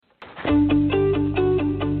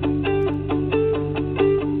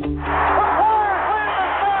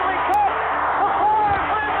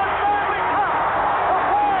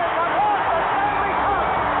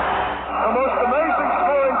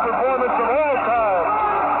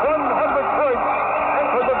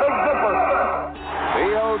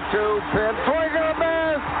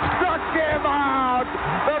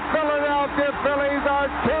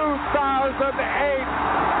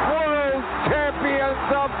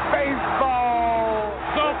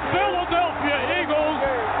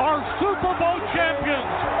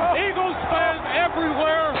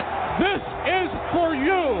everywhere. This is for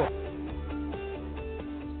you.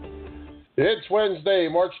 It's Wednesday,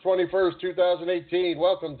 March 21st, 2018.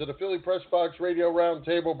 Welcome to the Philly Pressbox Radio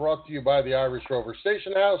Roundtable, brought to you by the Irish Rover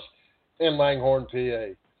Station House in Langhorne,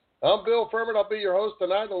 PA. I'm Bill Furman. I'll be your host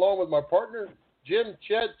tonight, along with my partner, Jim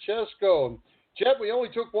Chet Chesko. Chet, we only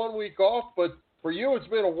took 1 week off, but for you, it's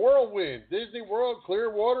been a whirlwind. Disney World,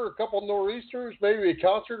 Clearwater, a couple nor'easters, maybe a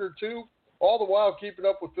concert or two, all the while keeping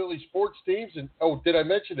up with Philly sports teams. And, did I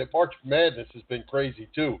mention that March Madness has been crazy,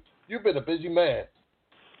 too? You've been a busy man.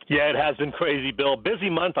 Yeah, it has been crazy, Bill. Busy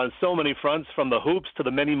month on so many fronts, from the hoops to the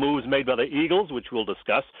many moves made by the Eagles, which we'll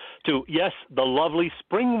discuss, to, yes, the lovely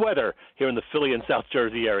spring weather here in the Philly and South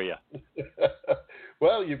Jersey area.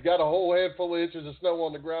 Well, you've got a whole handful of inches of snow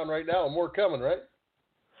on the ground right now, and more coming, right?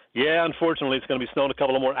 Yeah, unfortunately, it's going to be snowing a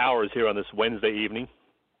couple of more hours here on this Wednesday evening.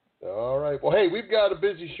 All right. Well, hey, we've got a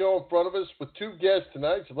busy show in front of us with two guests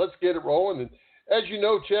tonight, so let's get it rolling. And as you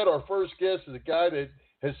know, Chet, our first guest is a guy that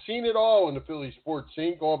has seen it all in the Philly sports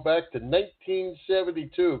scene, going back to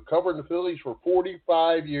 1972, covering the Phillies for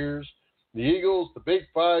 45 years, the Eagles, the Big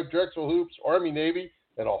Five, Drexel Hoops, Army, Navy,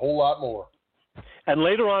 and a whole lot more. And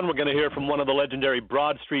later on, we're going to hear from one of the legendary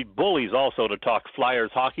Broad Street Bullies also to talk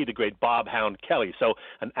Flyers hockey, the great Bob Hound Kelly. So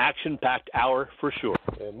an action-packed hour for sure.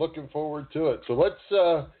 And looking forward to it. So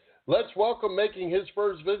let's welcome, making his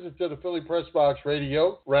first visit to the Philly Pressbox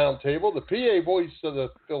Radio Roundtable, the PA voice of the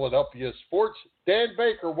Philadelphia sports, Dan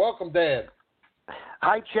Baker. Welcome, Dan.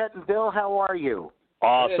 Hi, Chet and Bill. How are you?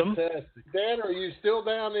 Awesome. Fantastic. Dan, are you still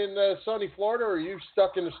down in sunny Florida, or are you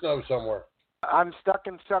stuck in the snow somewhere? I'm stuck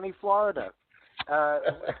in sunny Florida.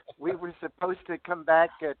 We were supposed to come back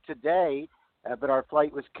today, but our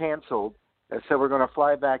flight was canceled, so we're going to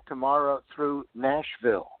fly back tomorrow through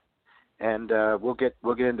Nashville, and we'll get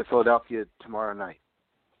into Philadelphia tomorrow night.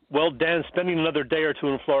 Well, Dan, spending another day or two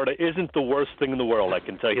in Florida isn't the worst thing in the world, I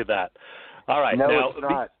can tell you that. All right. No, now, it's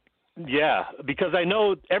not. Yeah, because I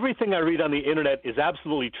know everything I read on the Internet is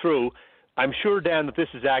absolutely true. I'm sure, Dan, that this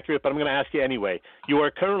is accurate, but I'm going to ask you anyway. You are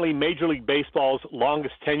currently Major League Baseball's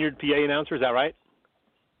longest tenured PA announcer, is that right?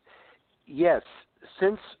 Yes.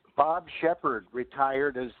 Since Bob Shepard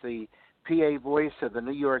retired as the PA voice of the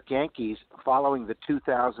New York Yankees following the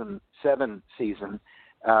 2007 season,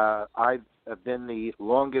 I've been the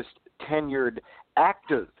longest tenured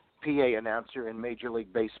active PA announcer in Major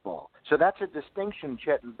League Baseball. So that's a distinction,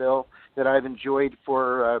 Chet and Bill, that I've enjoyed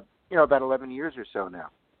for about 11 years or so now.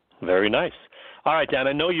 Very nice. All right, Dan,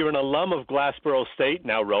 I know you're an alum of Glassboro State,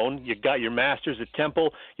 now Roan. You got your master's at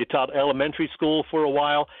Temple. You taught elementary school for a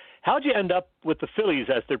while. How'd you end up with the Phillies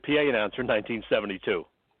as their PA announcer in 1972?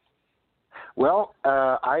 Well,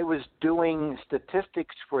 I was doing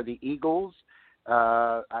statistics for the Eagles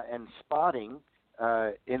and spotting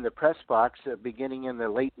in the press box beginning in the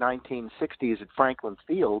late 1960s at Franklin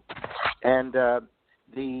Field. And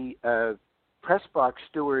the press box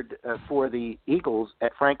steward for the Eagles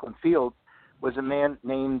at Franklin Field was a man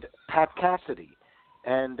named Pat Cassidy.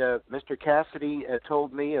 And Mr. Cassidy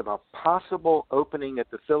told me of a possible opening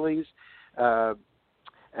at the Phillies.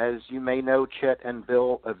 As you may know, Chet and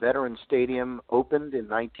Bill, a Veterans Stadium opened in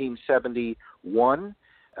 1971.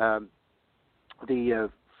 The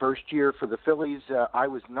first year for the Phillies, I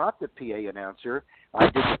was not the PA announcer. I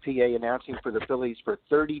did the PA announcing for the Phillies for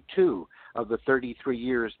 32 of the 33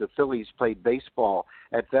 years the Phillies played baseball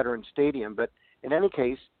at Veterans Stadium. But in any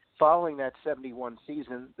case, following that 71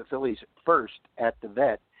 season, the Phillies first at the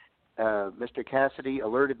Vet, Mr. Cassidy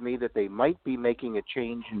alerted me that they might be making a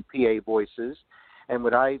change in PA voices, and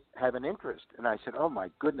would I have an interest? And I said, oh, my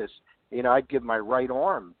goodness, I'd give my right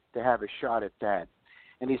arm to have a shot at that.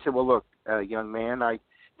 And he said, well, look, young man, I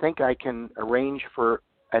think I can arrange for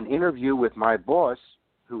an interview with my boss,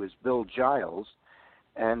 who is Bill Giles,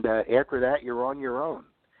 and after that, you're on your own.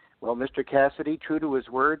 Well, Mr. Cassidy, true to his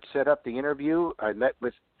word, set up the interview. I met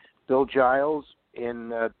with Bill Giles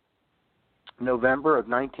in November of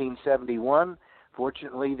 1971.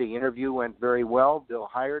 Fortunately, the interview went very well. Bill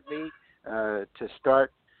hired me to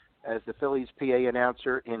start as the Phillies PA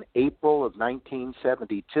announcer in April of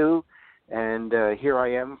 1972. And here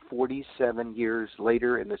I am 47 years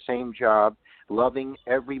later in the same job, loving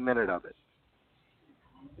every minute of it.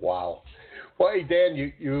 Wow. Well, hey, Dan,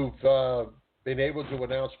 you've been able to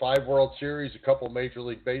announce 5 World Series, a couple Major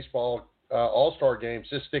League Baseball All-Star games,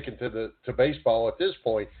 just sticking to baseball at this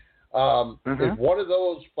point. Is one of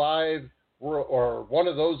those 5 or one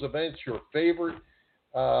of those events your favorite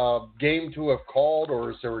game to have called,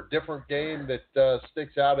 or is there a different game that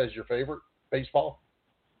sticks out as your favorite baseball?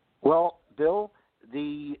 Well, Bill,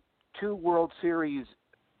 the 2 World Series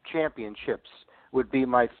championships would be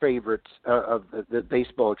my favorites of the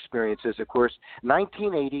baseball experiences. Of course,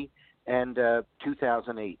 1980 and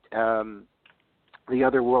 2008. The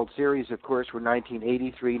other World Series, of course, were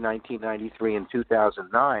 1983, 1993, and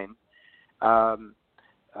 2009.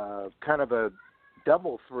 Kind of a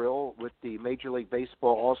double thrill with the Major League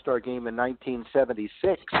Baseball All-Star Game in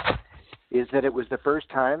 1976 is that it was the first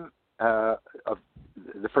time,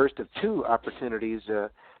 the first of two opportunities,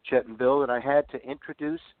 Chet and Bill, that I had to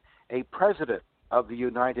introduce a president of the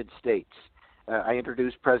United States. I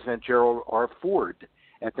introduced President Gerald R. Ford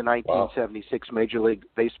at the 1976 Major League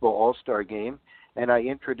Baseball All-Star Game, and I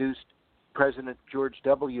introduced President George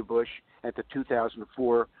W. Bush at the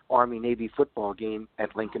 2004 Army-Navy football game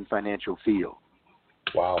at Lincoln Financial Field.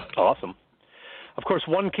 Wow. Awesome. Of course,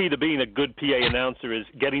 one key to being a good PA announcer is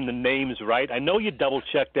getting the names right. I know you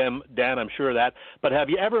double-check them, Dan, I'm sure of that, but have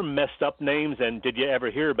you ever messed up names, and did you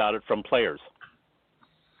ever hear about it from players?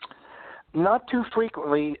 Not too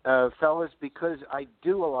frequently, fellas, because I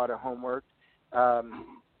do a lot of homework.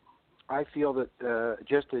 I feel that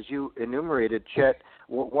just as you enumerated, Chet,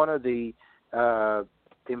 one of the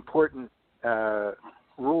important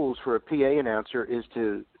rules for a PA announcer is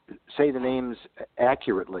to say the names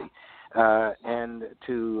accurately and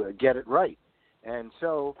to get it right. And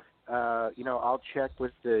so, I'll check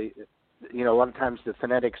with a lot of times the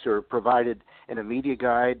phonetics are provided in a media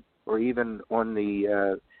guide or even on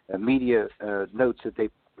the media notes that they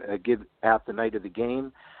give out the night of the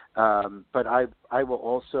game. But I will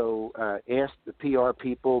also ask the PR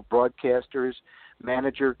people, broadcasters,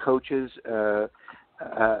 manager, coaches,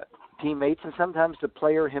 teammates, and sometimes the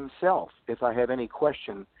player himself if I have any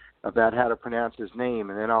question about how to pronounce his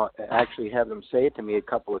name, and then I'll actually have them say it to me a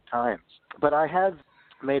couple of times. But I have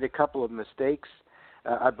made a couple of mistakes.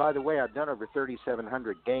 By the way, I've done over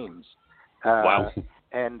 3,700 games. Wow.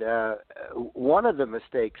 And one of the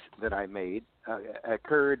mistakes that I made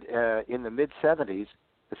occurred in the mid-'70s.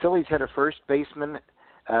 The Phillies had a first baseman,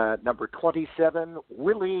 number 27,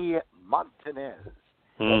 Willie Montanez.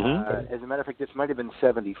 Mm-hmm. As a matter of fact, this might have been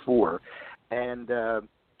 74. And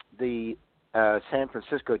the San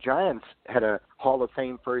Francisco Giants had a Hall of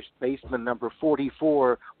Fame first baseman, number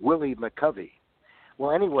 44, Willie McCovey.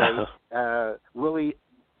 Well, anyway, Willie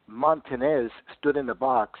Montanez stood in the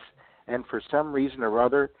box, and for some reason or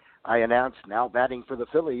other, I announced, now batting for the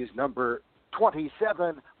Phillies, number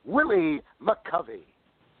 27, Willie McCovey.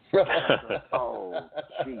 Oh,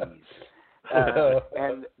 jeez.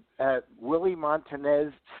 And Willie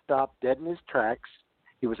Montanez stopped dead in his tracks.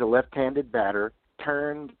 He was a left-handed batter,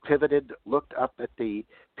 turned, pivoted, looked up at the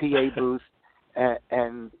PA booth,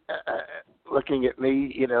 and looking at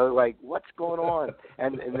me, like, what's going on?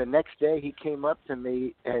 And the next day he came up to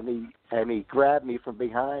me and he grabbed me from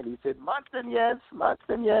behind. He said, Montanez.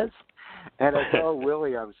 And I said, oh,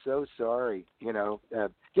 Willie, I'm so sorry.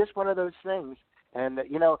 Just one of those things. And,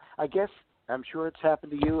 I guess I'm sure it's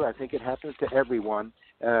happened to you. I think it happens to everyone.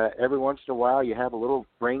 Every once in a while you have a little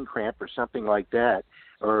brain cramp or something like that,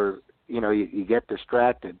 or, you get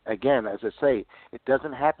distracted. Again, as I say, it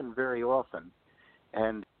doesn't happen very often.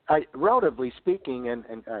 And relatively speaking, and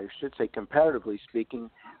I should say comparatively speaking,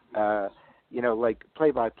 like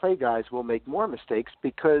play-by-play guys will make more mistakes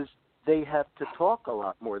because they have to talk a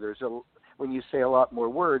lot more. When you say a lot more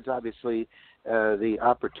words, obviously the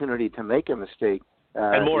opportunity to make a mistake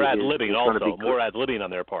and more ad-libbing also, more ad-libbing on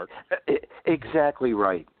their part. Exactly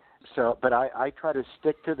right. So, but I try to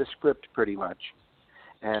stick to the script pretty much.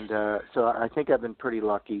 And so I think I've been pretty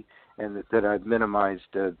lucky and that I've minimized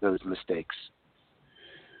those mistakes.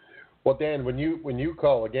 Well, Dan, when you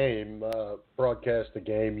call a game, broadcast a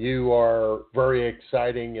game, you are very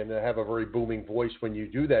exciting and have a very booming voice when you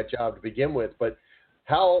do that job to begin with. But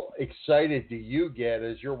how excited do you get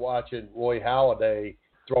as you're watching Roy Halladay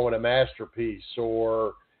throwing a masterpiece?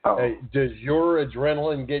 Or does your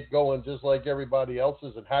adrenaline get going just like everybody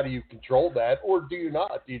else's? And how do you control that? Or do you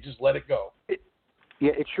not? Do you just let it go?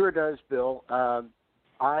 Yeah, it sure does, Bill.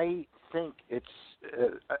 I think it's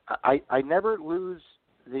I never lose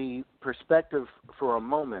the perspective for a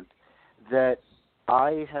moment that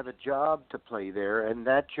I have a job to play there, and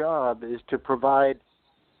that job is to provide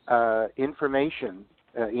information,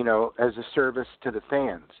 as a service to the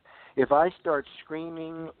fans. If I start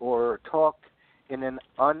screaming or talk in an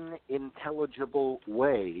unintelligible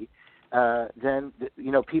way, then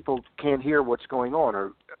people can't hear what's going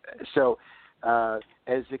on. So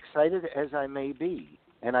as excited as I may be,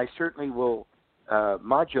 and I certainly will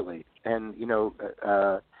modulate. And if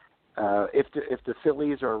the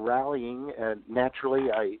Phillies are rallying,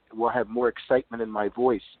 naturally I will have more excitement in my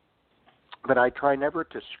voice. But I try never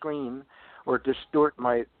to scream or distort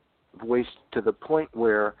my voice to the point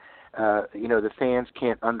where the fans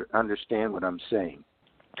can't understand what I'm saying.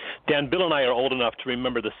 Dan, Bill and I are old enough to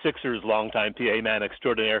remember the Sixers' longtime PA man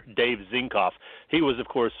extraordinaire, Dave Zinkoff. He was, of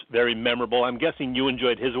course, very memorable. I'm guessing you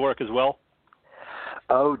enjoyed his work as well?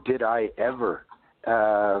 Oh, did I ever.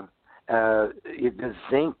 The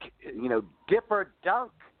Zink, dipper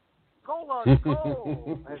dunk, goal on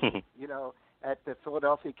goal. And, at the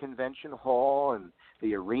Philadelphia Convention Hall and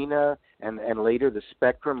the arena and later the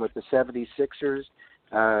Spectrum with the 76ers.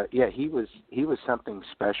 He was something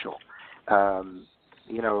special.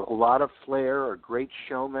 A lot of flair, a great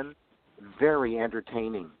showman, very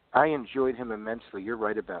entertaining. I enjoyed him immensely. You're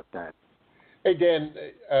right about that. Hey, Dan,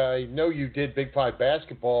 I know you did Big Five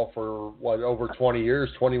basketball for, over 20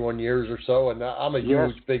 years, 21 years or so, and I'm a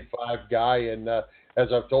huge Big Five guy, and as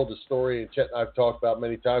I've told the story, and Chet and I've talked about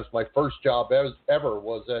many times, my first job ever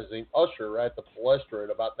was as an usher at the Palestra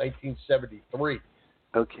in about 1973.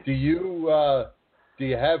 Okay. Do you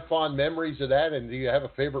have fond memories of that, and do you have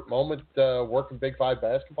a favorite moment working Big Five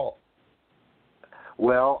basketball?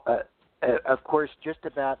 Well, of course, just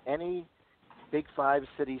about any Big Five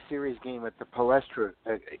City Series game at the Palestra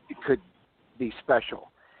could be special.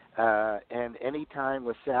 And any time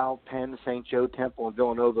LaSalle, Penn, St. Joe, Temple, and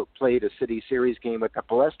Villanova played a City Series game at the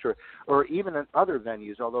Palestra, or even in other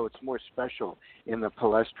venues, although it's more special in the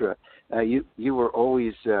Palestra, you were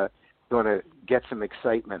always going to get some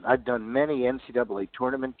excitement. I've done many NCAA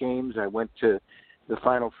tournament games. I went to the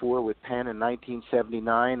Final Four with Penn in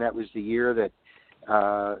 1979. That was the year that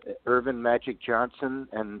Irvin Magic Johnson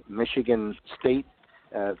and Michigan State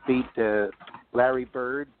beat Larry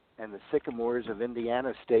Bird and the Sycamores of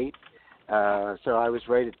Indiana State. So I was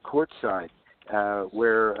right at courtside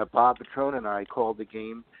where Bob Patrone and I called the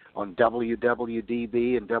game on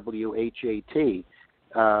WWDB and WHAT.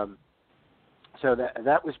 So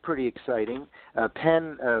that was pretty exciting.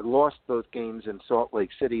 Penn lost both games in Salt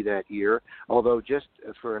Lake City that year, although just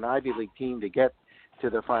for an Ivy League team to get to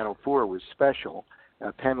the Final Four was special.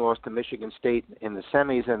 Penn lost to Michigan State in the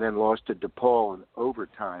semis and then lost to DePaul in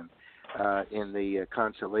overtime in the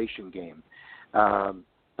consolation game.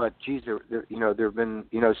 But, geez, there have been,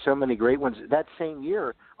 so many great ones. That same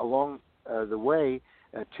year, along the way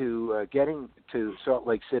to getting to Salt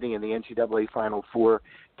Lake City in the NCAA Final Four,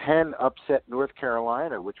 Penn upset North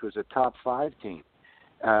Carolina, which was a top 5 team,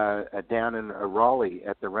 down in Raleigh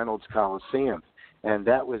at the Reynolds Coliseum. And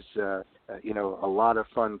that was, a lot of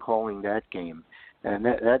fun calling that game. And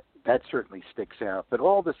that certainly sticks out. But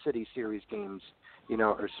all the City Series games,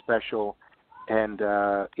 are special. And,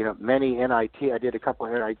 many NIT, I did a couple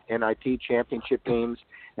of NIT championship games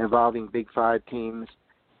involving Big Five teams.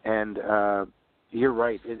 And you're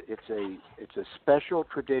right. It's a special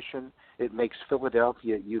tradition. It makes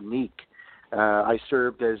Philadelphia unique. I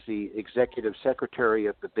served as the executive secretary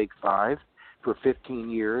of the Big Five for 15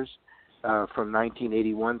 years, from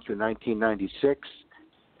 1981 through 1996.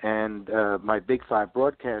 And my Big Five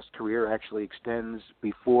broadcast career actually extends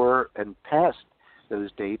before and past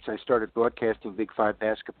those dates. I started broadcasting Big Five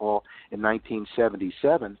basketball in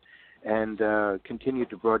 1977 and continued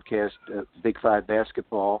to broadcast Big Five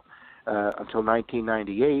basketball until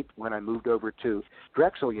 1998 when I moved over to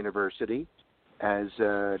Drexel University as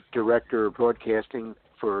director of broadcasting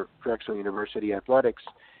for Drexel University Athletics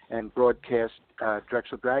and broadcast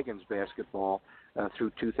Drexel Dragons basketball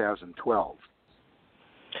through 2012.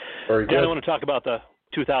 Very good. Dan, I want to talk about the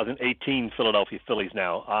 2018 Philadelphia Phillies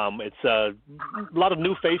now. It's a lot of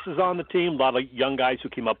new faces on the team, a lot of young guys who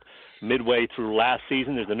came up midway through last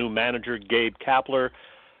season. There's a new manager, Gabe Kapler.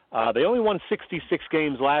 They only won 66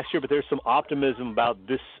 games last year, but there's some optimism about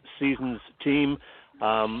this season's team,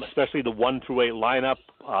 especially the 1 through 8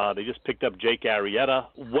 lineup. They just picked up Jake Arrieta.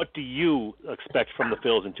 What do you expect from the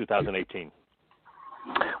Phils in 2018?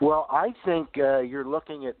 Well, I think you're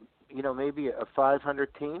looking at, maybe a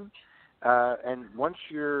 500 team. And once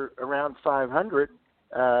you're around 500,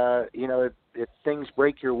 if things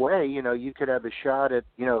break your way, you could have a shot at,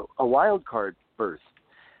 a wild card berth.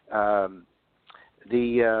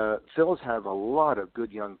 The Phils have a lot of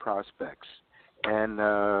good young prospects. And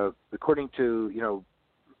according to,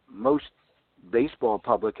 most baseball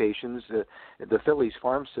publications, the Phillies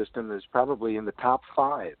farm system is probably in the top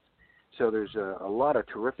 5. So there's a lot of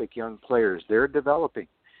terrific young players. They're developing.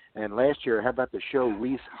 And last year, how about the show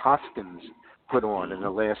Reese Hoskins put on in the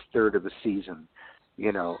last third of the season?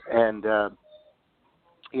 And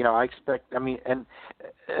I expect. And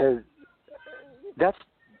that's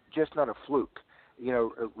just not a fluke.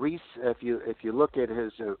 Reese, if you look at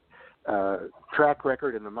his track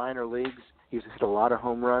record in the minor leagues, he's hit a lot of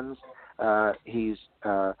home runs. He's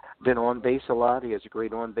been on base a lot. He has a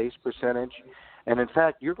great on base percentage. And, in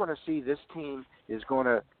fact, you're going to see this team is going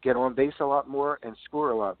to get on base a lot more and score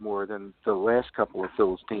a lot more than the last couple of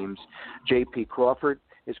Phil's teams. J.P. Crawford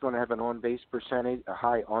is going to have an on-base percentage, a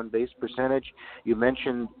high on-base percentage. You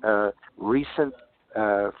mentioned recent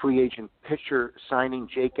free agent pitcher signing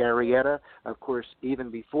Jake Arrieta. Of course, even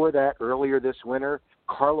before that, earlier this winter,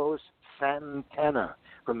 Carlos Santana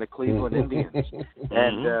from the Cleveland Indians.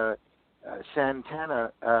 And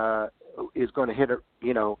Santana is going to hit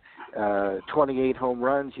 28 home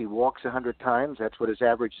runs. He walks 100 times. That's what his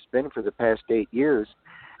average has been for the past 8 years.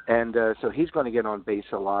 And so he's going to get on base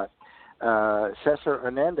a lot. Cesar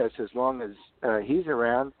Hernandez, as long as he's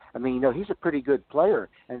around, I mean, he's a pretty good player.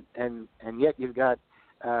 And yet you've got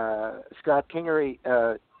Scott Kingery,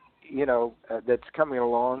 that's coming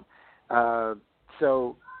along.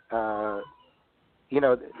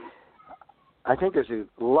 I think there's a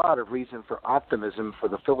lot of reason for optimism for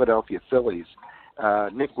the Philadelphia Phillies.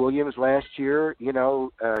 Nick Williams last year, he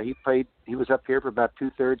was up here for about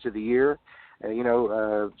 2/3 of the year,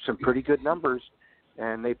 some pretty good numbers,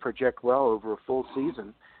 and they project well over a full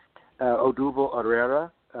season. Odubel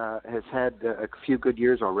Herrera has had a few good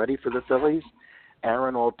years already for the Phillies.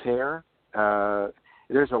 Aaron Altair,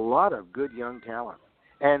 there's a lot of good young talent.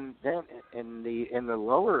 And then in the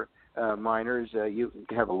lower minors, you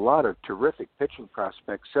have a lot of terrific pitching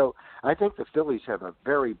prospects. So I think the Phillies have a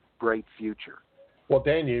very bright future. Well,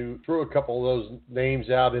 Dan, you threw a couple of those names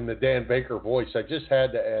out in the Dan Baker voice. I just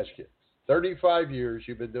had to ask you, 35 years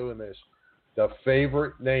you've been doing this, the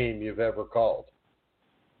favorite name you've ever called?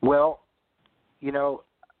 Well,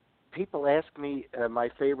 people ask me my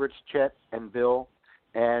favorites, Chet and Bill,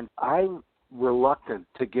 and I'm reluctant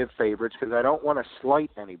to give favorites because I don't want to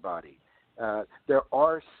slight anybody. There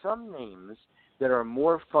are some names that are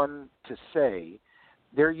more fun to say.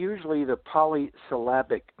 They're usually the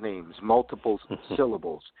polysyllabic names, multiple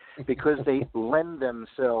syllables, because they lend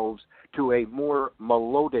themselves to a more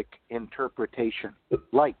melodic interpretation.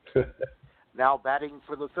 Like, now batting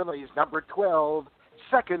for the Phillies, number 12,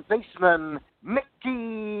 second baseman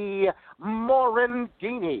Mickey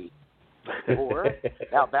Morandini. Or,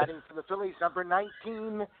 now batting for the Phillies, number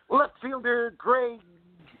 19, left fielder Greg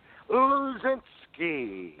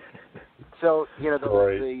Luzinski. So,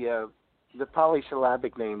 the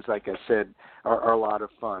polysyllabic names, like I said, are a lot of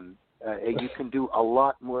fun. You can do a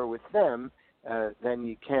lot more with them than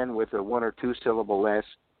you can with a 1 or 2 syllable last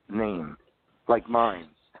name, like mine.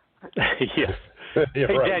 Yes. Hey,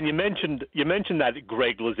 right. Dan, you mentioned that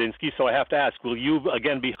Greg Luzinski, so I have to ask, will you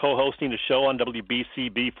again be co-hosting a show on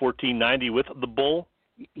WBCB 1490 with the Bull?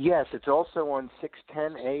 Yes, it's also on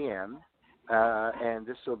 6:10 a.m., and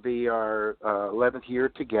this will be our 11th year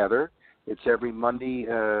together. It's every Monday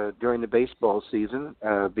during the baseball season,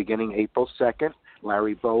 beginning April 2nd.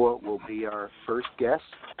 Larry Boa will be our first guest,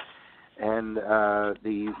 and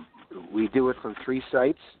we do it from 3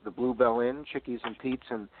 sites: the Bluebell Inn, Chickies and Pete's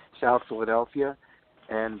in South Philadelphia,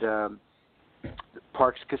 and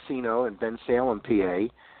Parks Casino in Bensalem, PA.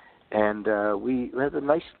 And we have a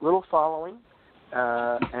nice little following,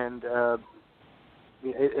 and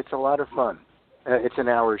it's a lot of fun. It's an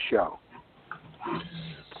hour show.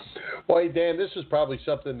 Well, hey, Dan, this is probably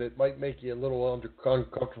something that might make you a little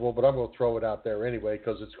uncomfortable, but I'm going to throw it out there anyway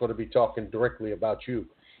because it's going to be talking directly about you.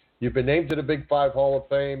 You've been named to the Big 5 Hall of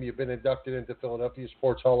Fame. You've been inducted into Philadelphia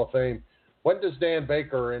Sports Hall of Fame. When does Dan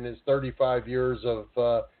Baker, in his 35 years of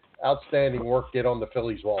outstanding work, get on the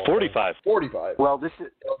Phillies wall? 45. 45. Well, this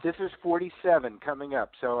is 47 coming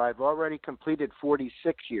up, so I've already completed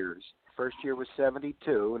 46 years. First year was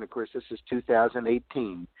 72, and, of course, this is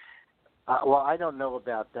 2018. Well, I don't know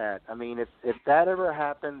about that. I mean, if that ever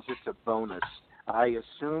happens, it's a bonus. I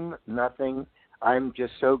assume nothing. I'm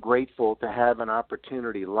just so grateful to have an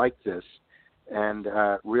opportunity like this and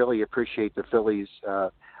really appreciate the Phillies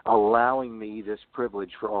allowing me this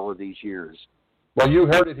privilege for all of these years. Well, you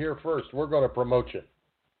heard it here first. We're going to promote you.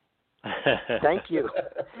 Thank you.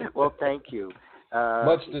 Well, thank you.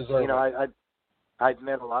 Much deserved. I've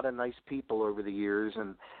met a lot of nice people over the years,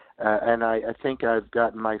 and I think I've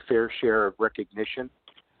gotten my fair share of recognition.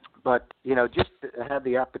 But, just to have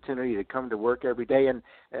the opportunity to come to work every day, and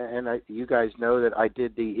you guys know that I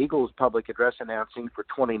did the Eagles public address announcing for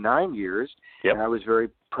 29 years, Yep. and I was very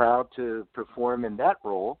proud to perform in that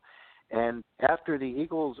role. And after the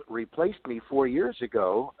Eagles replaced me 4 years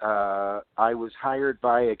ago, I was hired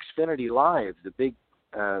by Xfinity Live, the big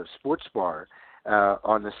sports bar,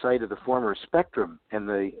 on the site of the former Spectrum in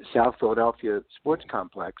the South Philadelphia Sports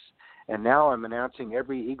Complex. And now I'm announcing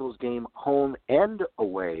every Eagles game home and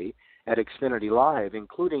away at Xfinity Live,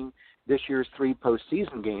 including this year's 3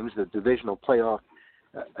 postseason games, the divisional playoff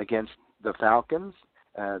against the Falcons,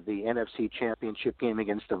 the NFC Championship game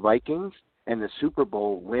against the Vikings, and the Super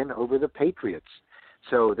Bowl win over the Patriots.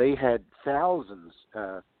 So they had thousands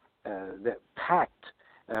that packed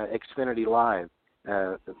Xfinity Live,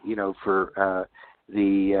 for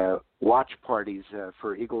the watch parties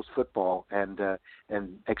for Eagles football, and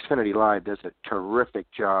Xfinity Live does a terrific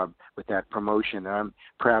job with that promotion. And I'm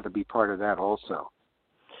proud to be part of that also.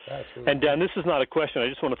 And Dan, this is not a question. I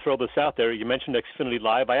just want to throw this out there. You mentioned Xfinity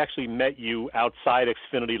Live. I actually met you outside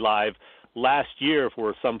Xfinity Live last year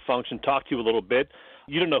for some function, talked to you a little bit.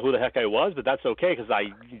 You didn't know who the heck I was, but that's okay because I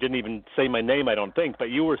didn't even say my name, I don't think. But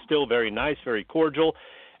you were still very nice, very cordial.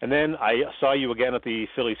 And then I saw you again at the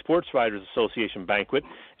Philly Sports Writers Association banquet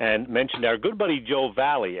and mentioned our good buddy Joe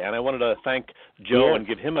Valley. And I wanted to thank Joe and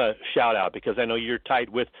give him a shout-out because I know you're tight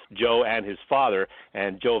with Joe and his father.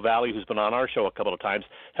 And Joe Valley, who's been on our show a couple of times,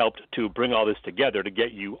 helped to bring all this together to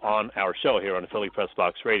get you on our show here on Philly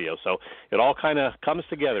Pressbox Radio. So it all kind of comes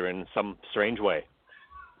together in some strange way.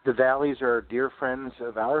 The Valleys are dear friends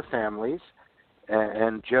of our families,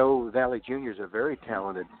 and Joe Valley Jr. is a very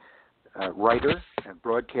talented writer and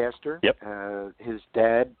broadcaster. Yep. His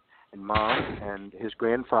dad and mom and his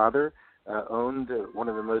grandfather owned one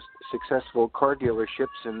of the most successful car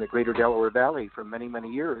dealerships in the greater Delaware Valley for many,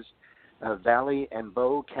 many years, Valley and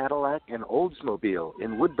Bow Cadillac and Oldsmobile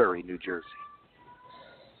in Woodbury, New Jersey.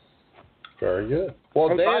 Very good. Well,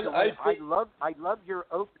 hey, Dan, I love your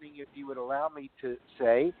opening, if you would allow me to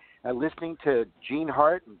say, listening to Gene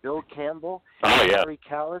Hart and Bill Campbell, Harry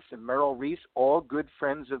Callis and Merrill Reese, all good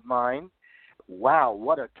friends of mine. Wow,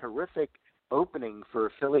 what a terrific opening for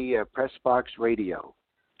Philly Pressbox Radio.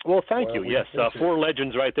 Well, thank you. Yes, 4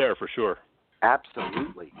 legends right there for sure.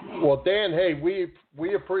 Absolutely. Well, Dan, hey, we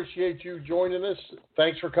appreciate you joining us.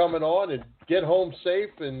 Thanks for coming on, and get home safe,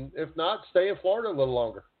 and if not, stay in Florida a little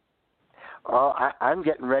longer. I'm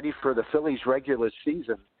getting ready for the Phillies regular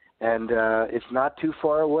season, and it's not too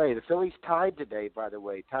far away. The Phillies tied today, by the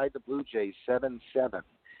way, tied the Blue Jays 7-7.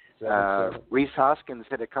 Rhys Hoskins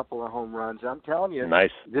hit a couple of home runs. I'm telling you, nice.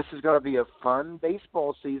 This is going to be a fun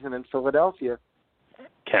baseball season in Philadelphia.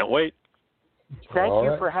 Can't wait. Thank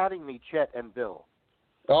you for having me, Chet and Bill.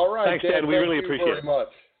 All right, thanks, Dan. We really appreciate it. Much.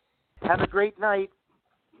 Have a great night.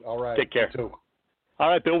 All right. Take care. You too. All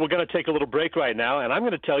right, Bill, we're going to take a little break right now, and I'm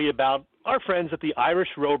going to tell you about our friends at the Irish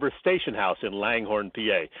Rover Station House in Langhorne,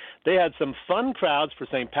 PA. They had some fun crowds for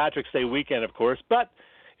St. Patrick's Day weekend, of course, but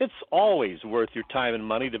it's always worth your time and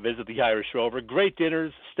money to visit the Irish Rover. Great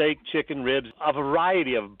dinners, steak, chicken, ribs, a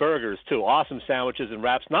variety of burgers, too, awesome sandwiches and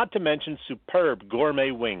wraps, not to mention superb gourmet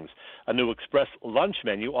wings. A new express lunch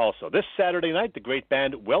menu also. This Saturday night, the great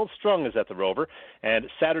band Well Strung is at the Rover, and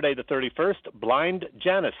Saturday the 31st, Blind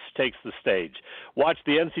Janice takes the stage. Watch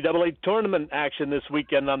the NCAA Tournament action this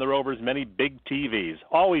weekend on the Rover's many big TVs.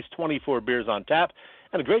 Always 24 beers on tap,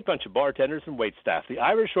 and a great bunch of bartenders and waitstaff. The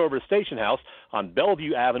Irish Rover Station House on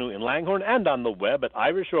Bellevue Avenue in Langhorne and on the web at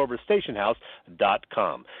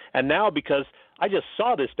IrishRoverStationHouse.com. And now, because I just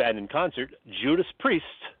saw this band in concert, Judas Priest,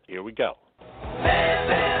 here we go.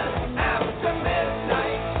 After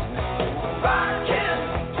midnight,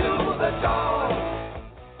 rocking to the dawn.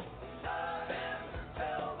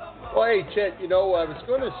 Well, hey, Chet, I was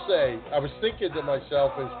going to say, I was thinking to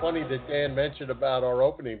myself, it's funny that Dan mentioned about our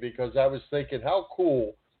opening because I was thinking how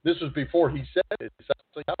cool, this was before he said it,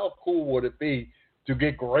 how cool would it be to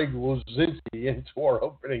get Greg Luzinski into our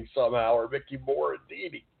opening somehow, or Mickey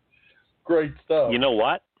Morandini. Great stuff. You know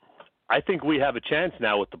what? I think we have a chance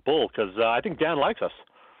now with the Bull because I think Dan likes us.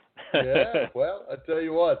 Yeah, well, I tell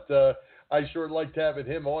you what, I sure liked having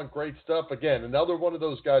him on. Great stuff. Again, another one of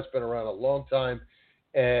those guys been around a long time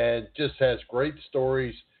and just has great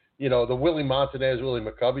stories. The Willie Montanez, Willie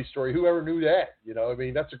McCovey story. Whoever knew that?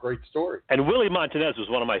 That's a great story. And Willie Montanez was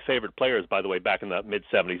one of my favorite players, by the way, back in the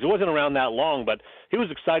mid-'70s. He wasn't around that long, but he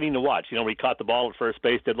was exciting to watch. He caught the ball at first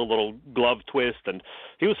base, did a little glove twist, and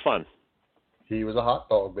he was fun. He was a hot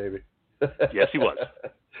dog, baby. Yes, he was.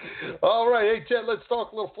 All right, hey, Chet, let's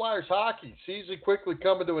talk a little Flyers hockey. Season quickly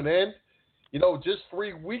coming to an end. Just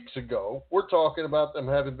 3 weeks ago, we're talking about them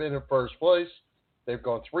having been in first place. They've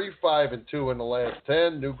gone 3-5-2 in the last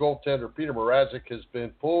 10. New goaltender Peter Mrazek has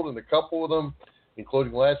been pulled in a couple of them,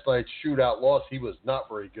 including last night's shootout loss. He was not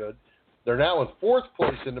very good. They're now in fourth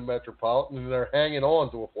place in the Metropolitan, and they're hanging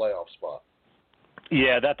on to a playoff spot.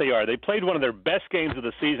 Yeah, that they are. They played one of their best games of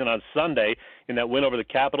the season on Sunday in that win over the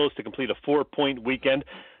Capitals to complete a 4-point weekend.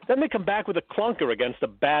 Then they come back with a clunker against a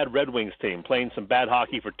bad Red Wings team, playing some bad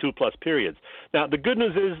hockey for 2+ periods. Now, the good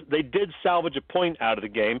news is they did salvage a point out of the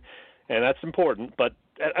game, and that's important.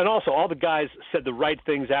 And also, all the guys said the right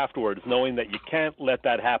things afterwards, knowing that you can't let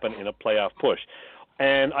that happen in a playoff push.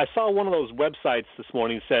 And I saw one of those websites this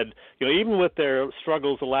morning said, even with their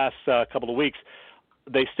struggles the last couple of weeks,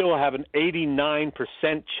 they still have an 89%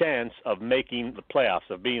 chance of making the playoffs,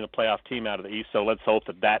 of being a playoff team out of the East. So let's hope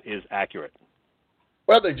that is accurate.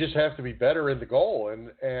 Well, they just have to be better in the goal, and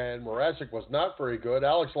Mrazek was not very good.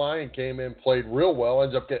 Alex Lyon came in, played real well,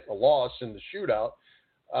 ends up getting a loss in the shootout,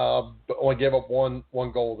 but only gave up one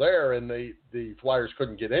goal there, and the Flyers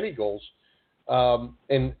couldn't get any goals.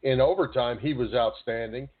 In overtime, he was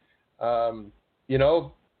outstanding.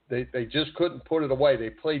 They just couldn't put it away. They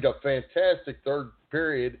played a fantastic third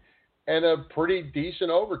period and a pretty decent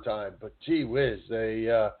overtime, but gee whiz, they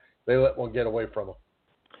let one get away from them.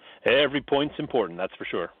 Every point's important, that's for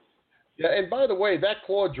sure. Yeah, and by the way, that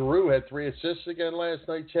Claude Giroux had 3 assists again last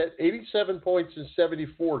night. He had 87 points in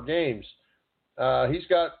 74 games. He's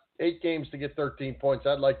got 8 games to get 13 points.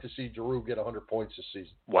 I'd like to see Giroux get 100 points this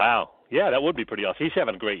season. Wow. Yeah, that would be pretty awesome. He's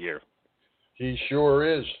having a great year. He sure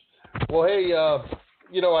is. Well, hey,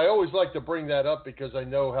 I always like to bring that up because I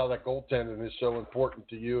know how that goaltending is so important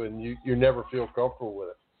to you, and you never feel comfortable with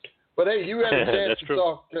it. But hey, you had a chance to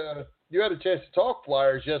talk. You had a chance to talk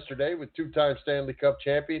Flyers yesterday with 2-time Stanley Cup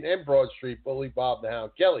champion and Broad Street bully Bob the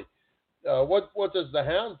Hound Kelly. What does the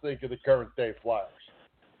Hound think of the current day Flyers?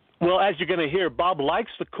 Well, as you're going to hear, Bob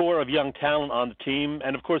likes the core of young talent on the team,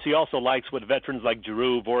 and of course he also likes what veterans like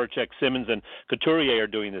Giroux, Voracek, Simmons, and Couturier are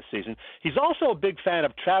doing this season. He's also a big fan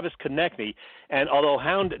of Travis Konechny, and although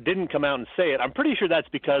Hound didn't come out and say it, I'm pretty sure that's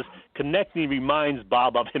because Konechny reminds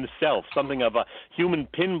Bob of himself, something of a human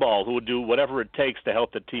pinball who would do whatever it takes to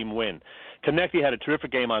help the team win. Konechny had a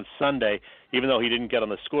terrific game on Sunday. Even though he didn't get on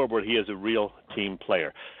the scoreboard, he is a real team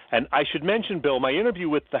player. And I should mention, Bill, my interview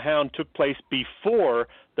with the Hound took place before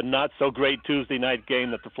the not-so-great Tuesday night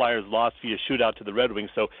game that the Flyers lost via shootout to the Red Wings.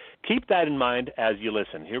 So keep that in mind as you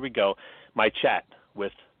listen. Here we go, my chat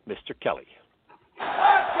with Mr. Kelly.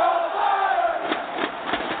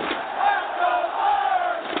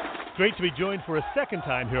 Great to be joined for a second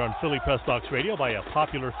time here on Philly Pressbox Radio by a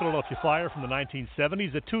popular Philadelphia Flyer from the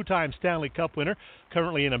 1970s, a 2-time Stanley Cup winner,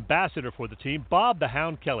 currently an ambassador for the team, Bob the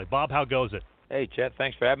Hound Kelly. Bob, how goes it? Hey, Chet,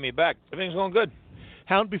 thanks for having me back. Everything's going good.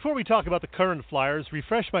 Hound, before we talk about the current Flyers,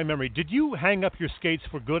 refresh my memory. Did you hang up your skates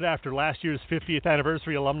for good after last year's 50th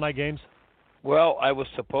anniversary alumni games? Well, I was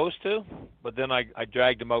supposed to, but then I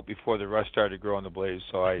dragged them out before the rust started growing the blaze,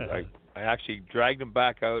 so I actually dragged them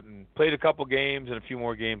back out and played a couple games and a few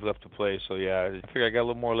more games left to play. So, yeah, I figure I got a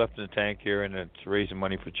little more left in the tank here, and it's raising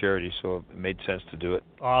money for charity, so it made sense to do it.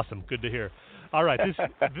 Awesome. Good to hear. All right,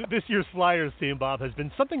 this year's Flyers team, Bob, has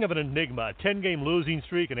been something of an enigma. A 10-game losing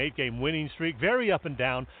streak, an 8-game winning streak, very up and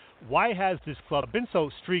down. Why has this club been so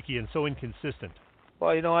streaky and so inconsistent?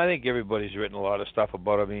 Well, I think everybody's written a lot of stuff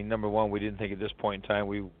about it. I mean, number one, we didn't think at this point in time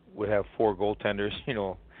we would have 4 goaltenders,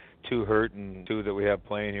 2 hurt and 2 that we have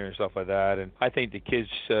playing here and stuff like that. And I think the kids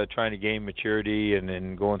trying to gain maturity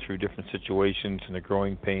and going through different situations and the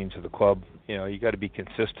growing pains of the club, you got to be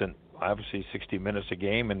consistent. Obviously 60 minutes a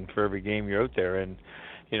game, and for every game you're out there. And,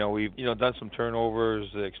 we've, done some turnovers,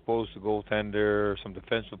 exposed the goaltender, some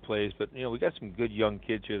defensive plays, but, we got some good young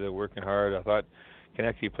kids here that are working hard. I thought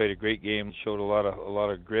Konechny played a great game, showed a lot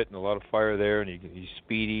of grit and a lot of fire there, and he's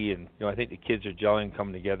speedy, and, I think the kids are gelling,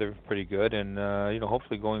 coming together pretty good, and,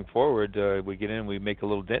 hopefully going forward, we get in and we make a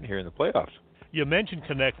little dent here in the playoffs. You mentioned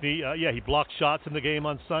Konechny. He blocked shots in the game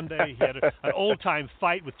on Sunday. He had an old-time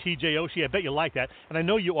fight with T.J. Oshie. I bet you like that. And I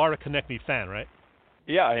know you are a Konechny fan, right?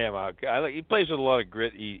 Yeah, I am. He plays with a lot of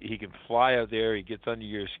grit. He can fly out there. He gets under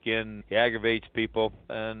your skin. He aggravates people,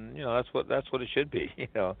 and that's what it should be.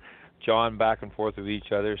 Jawing back and forth with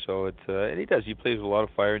each other. So it's and he does. He plays with a lot of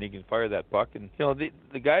fire, and he can fire that puck. And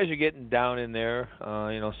the guys are getting down in there.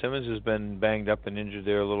 Simmons has been banged up and injured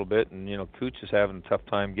there a little bit, and Coots is having a tough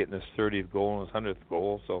time getting his 30th goal and his 100th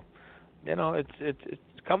goal. So it's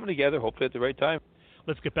coming together. Hopefully at the right time.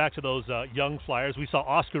 Let's get back to those young Flyers. We saw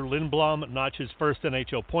Oscar Lindblom notch his first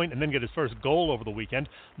NHL point and then get his first goal over the weekend.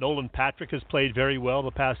 Nolan Patrick has played very well the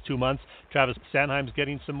past 2 months. Travis Sanheim's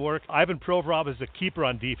getting some work. Ivan Provorov is a keeper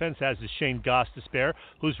on defense, as is Shane Gostisbehere,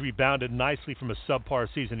 who's rebounded nicely from a subpar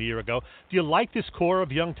season a year ago. Do you like this core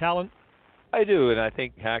of young talent? I do, and I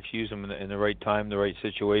think Hacks used them in the right time, the right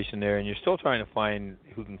situation there, and you're still trying to find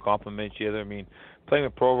who can complement each other. I mean, playing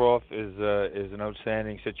with Provorov is an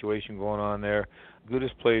outstanding situation going on there.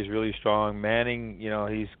 Gudis plays really strong. Manning,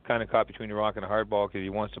 he's kind of caught between the rock and a hard ball because he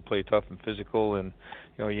wants to play tough and physical, and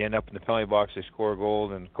you end up in the penalty box, they score a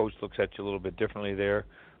goal, and the coach looks at you a little bit differently there.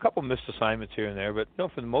 couple missed assignments here and there, but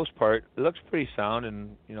for the most part, it looks pretty sound.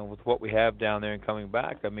 And with what we have down there and coming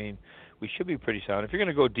back, I mean, we should be pretty sound. If you're going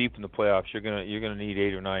to go deep in the playoffs, you're going to need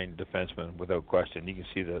 8 or 9 defensemen without question. You can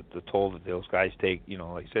see the toll that those guys take.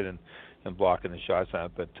 Like I said, in blocking the shots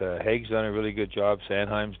out. But Haig's done a really good job.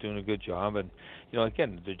 Sanheim's doing a good job, and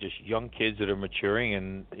again, they're just young kids that are maturing,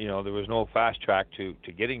 and there was no fast track to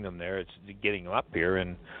getting them there. It's getting them up here,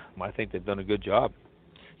 and I think they've done a good job.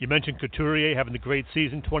 You mentioned Couturier having the great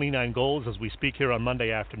season, 29 goals as we speak here on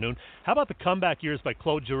Monday afternoon. How about the comeback years by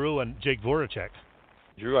Claude Giroux and Jake Voracek?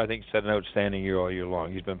 Drew, I think, had an outstanding year all year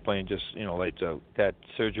long. He's been playing just, lights out. That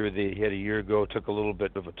surgery that he had a year ago took a little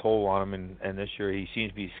bit of a toll on him, and this year he seems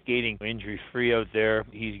to be skating injury-free out there.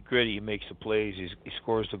 He's gritty. He makes the plays. He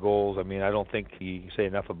scores the goals. I mean, I don't think you can say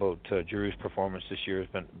enough about Drew's performance this year.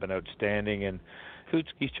 Has been outstanding, and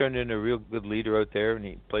he's turned into a real good leader out there, and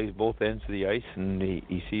he plays both ends of the ice, and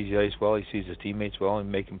he sees the ice well. He sees his teammates well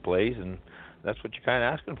and making plays, and that's what you're kind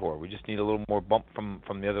of asking for. We just need a little more bump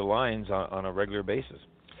from the other lines on a regular basis.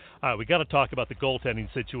 All right, we got to talk about the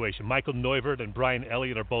goaltending situation. Michael Neuvirth and Brian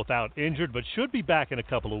Elliott are both out injured, but should be back in a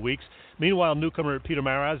couple of weeks. Meanwhile, newcomer Peter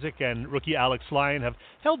Mrazek and rookie Alex Lyon have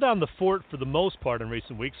held down the fort for the most part in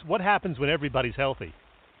recent weeks. What happens when everybody's healthy?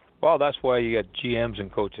 Well, that's why you got GMs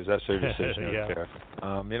and coaches. That's their decision yeah. out there.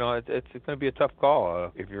 It's going to be a tough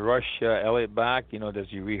call. If you rush Elliott back, does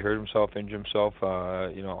he re-hurt himself, injure himself,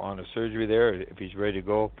 on a surgery there, if he's ready to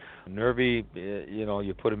go. Nervy,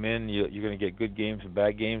 you put him in, you're going to get good games and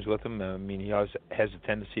bad games with him. I mean, he always has a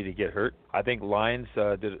tendency to get hurt. I think Lyons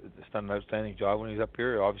done an outstanding job when he was up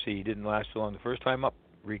here. Obviously, he didn't last too long the first time up.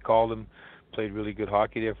 Recalled him. Played really good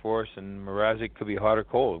hockey there for us, and Mrazek could be hot or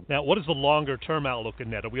cold. Now, what is the longer-term outlook in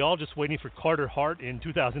net? Are we all just waiting for Carter Hart in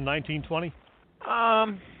 2019-20?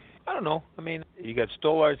 I don't know. I mean, you got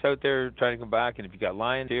Stolarz out there trying to come back, and if you got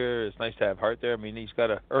Lyons here, it's nice to have Hart there. I mean, he's got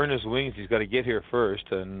to earn his wings. He's got to get here first,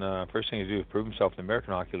 and first thing to do is prove himself in the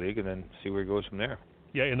American Hockey League, and then see where he goes from there.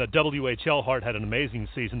 Yeah, in the WHL, Hart had an amazing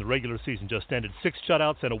season. The regular season just ended. 6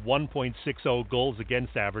 shutouts and a 1.60 goals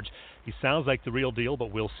against average. He sounds like the real deal,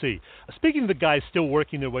 but we'll see. Speaking of the guys still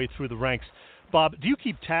working their way through the ranks, Bob, do you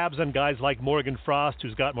keep tabs on guys like Morgan Frost,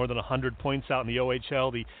 who's got more than 100 points out in the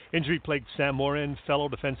OHL, the injury-plagued Sam Morin, fellow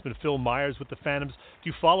defenseman Phil Myers with the Phantoms? Do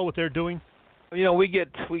you follow what they're doing? We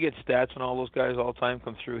get stats on all those guys all the time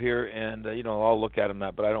come through here, and I'll look at them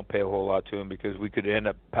but I don't pay a whole lot to them because we could end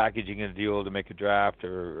up packaging a deal to make a draft,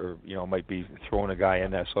 or might be throwing a guy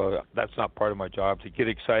in there. So that's not part of my job. To get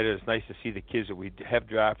excited, it's nice to see the kids that we have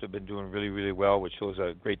drafted have been doing really, really well, which shows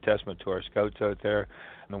a great testament to our scouts out there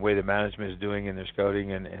and the way the management is doing in their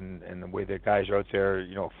scouting and the way the guys are out there,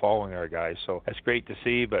 following our guys. So that's great to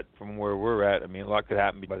see. But from where we're at, I mean, a lot could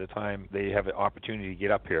happen by the time they have an opportunity to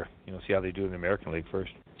get up here. See how they do in the American League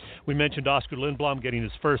first. We mentioned Oscar Lindblom getting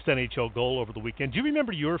his first NHL goal over the weekend. Do you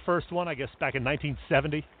remember your first one, I guess, back in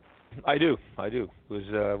 1970? I do. It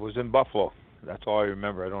was in Buffalo. That's all I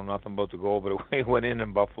remember. I don't know nothing about the goal, but it went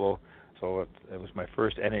in Buffalo. So it was my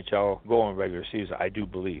first NHL goal in regular season, I do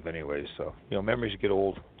believe, anyways. So, memories get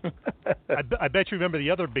old. I bet you remember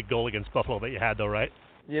the other big goal against Buffalo that you had, though, right?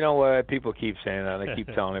 People keep saying that. I keep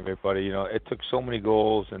telling everybody, it took so many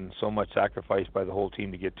goals and so much sacrifice by the whole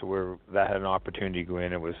team to get to where that had an opportunity to go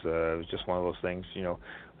in. It was just one of those things,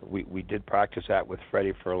 We did practice that with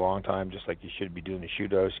Freddie for a long time, just like you should be doing the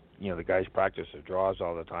shootouts. The guys practice their draws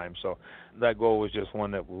all the time. So that goal was just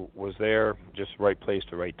one that was there, just right place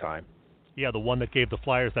to right time. Yeah, the one that gave the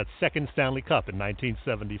Flyers that second Stanley Cup in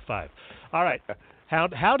 1975. All right.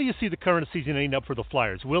 How do you see the current season ending up for the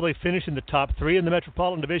Flyers? Will they finish in the top 3 in the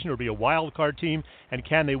Metropolitan Division or be a wild card team, and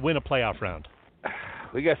can they win a playoff round?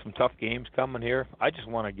 We got some tough games coming here. I just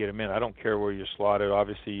want to get them in. I don't care where you're slotted.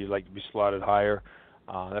 Obviously, you'd like to be slotted higher.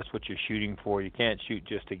 That's what you're shooting for. You can't shoot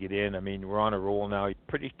just to get in. I mean, we're on a roll now.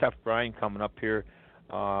 Pretty tough grind coming up here.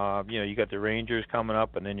 You got the Rangers coming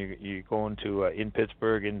up, and then you're going to in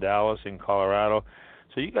Pittsburgh, in Dallas, in Colorado.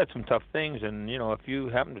 So you got some tough things, and if you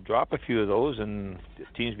happen to drop a few of those and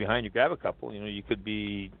teams behind you grab a couple, you could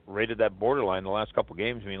be right at that borderline the last couple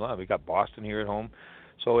games. I mean, we got Boston here at home.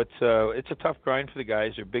 So it's a tough grind for the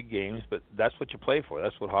guys. They're big games, but that's what you play for.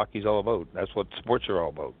 That's what hockey's all about. That's what sports are all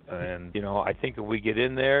about. And I think if we get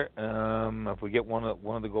in there, if we get one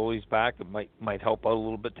of the goalies back, it might help out a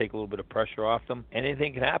little bit, take a little bit of pressure off them.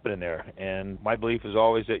 Anything can happen in there. And my belief is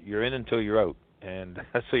always that you're in until you're out. And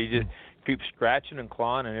so you just keep scratching and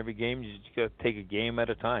clawing, and every game you just got to take a game at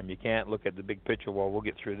a time. You can't look at the big picture. Well, we'll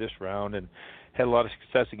get through this round, and had a lot of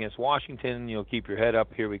success against Washington. Keep your head up.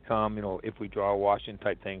 Here we come. If we draw Washington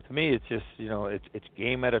type thing. To me, it's just it's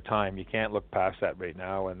game at a time. You can't look past that right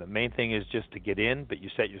now. And the main thing is just to get in, but you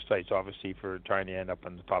set your sights obviously for trying to end up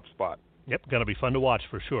in the top spot. Yep, going to be fun to watch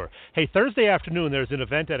for sure. Hey, Thursday afternoon there's an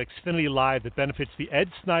event at Xfinity Live that benefits the Ed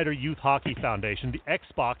Snyder Youth Hockey Foundation, the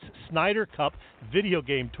Xbox Snyder Cup video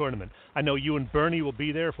game tournament. I know you and Bernie will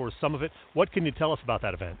be there for some of it. What can you tell us about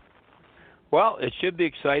that event? Well, it should be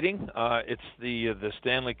exciting. It's the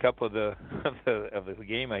Stanley Cup of the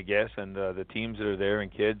game, I guess, and the teams that are there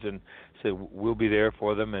and kids, and so we'll be there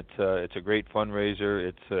for them. It's a great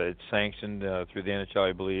fundraiser. It's sanctioned through the NHL,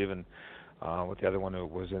 I believe, and with the other one who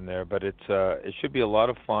was in there. But it should be a lot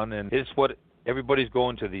of fun, and it's what everybody's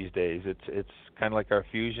going to these days. It's kind of like our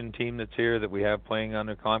Fusion team that's here that we have playing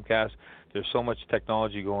under Comcast. There's so much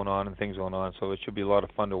technology going on and things going on, so it should be a lot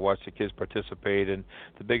of fun to watch the kids participate. And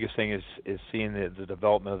the biggest thing is seeing the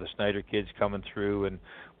development of the Snyder kids coming through and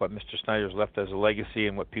what Mr. Snyder's left as a legacy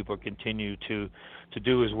and what people continue to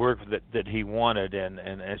do his work that he wanted. And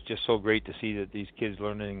it's just so great to see that these kids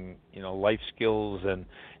learning life skills and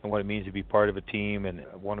what it means to be part of a team and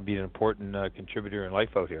want to be an important contributor in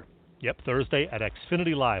life out here. Yep, Thursday at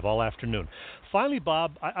Xfinity Live all afternoon. Finally,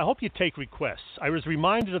 Bob, I hope you take requests. I was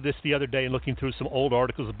reminded of this the other day in looking through some old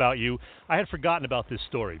articles about you. I had forgotten about this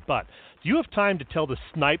story, but do you have time to tell the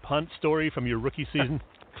snipe hunt story from your rookie season?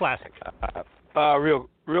 Classic.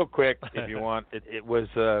 Real quick, if you want. It was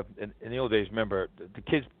in the old days. Remember, the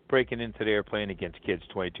kids breaking in today are playing against kids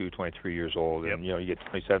 22, 23 years old, and you get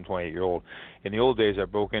 27, 28-year-old. In the old days, I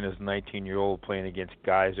broke in as a 19-year-old playing against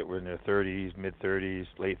guys that were in their 30s, mid-30s,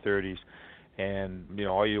 late 30s, and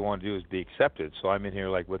all you want to do is be accepted. So I'm in here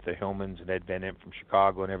like with the Hillmans and Ed Van Imp from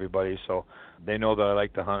Chicago and everybody. So they know that I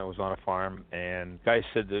like to hunt. It was on a farm, and guys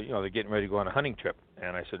said that they're getting ready to go on a hunting trip.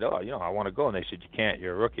 And I said, I want to go. And they said, you can't,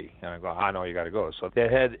 you're a rookie. And I go, I know, you got to go. So they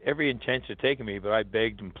had every intention of taking me, but I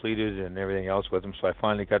begged and pleaded and everything else with them. So I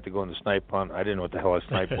finally got to go on the snipe hunt. I didn't know what the hell a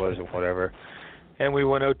snipe was or whatever. And we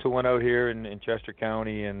went out here in Chester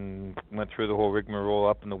County and went through the whole rigmarole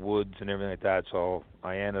up in the woods and everything like that. So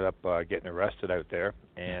I ended up getting arrested out there.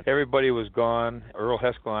 And everybody was gone. Earl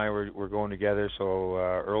Heskell and I were going together. So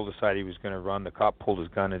Earl decided he was going to run. The cop pulled his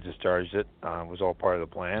gun and discharged it. It was all part of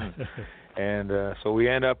the plan. And so we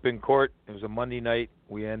end up in court. It was a Monday night.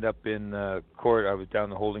 We end up in court. I was down in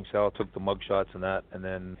the holding cell, took the mug shots and that. And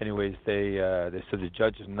then, anyways, they said the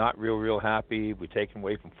judge is not real happy. We take him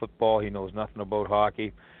away from football. He knows nothing about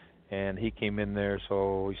hockey. And he came in there,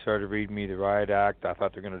 so he started reading me the riot act. I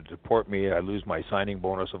thought they're going to deport me. I lose my signing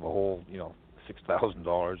bonus of a whole, $6,000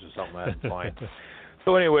 or something like that. Fine.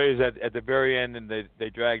 So anyways, at the very end, and they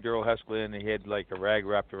dragged Earl Heskell in, and he had like a rag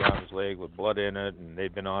wrapped around his leg with blood in it, and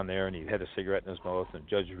they'd been on there, and he had a cigarette in his mouth, and the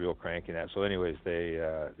judge was real cranky and that. So anyways, they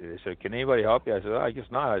said, can anybody help you? I said, I guess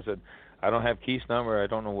not. I said, I don't have Keith's number. I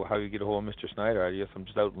don't know how you get a hold of Mr. Snyder. I guess I'm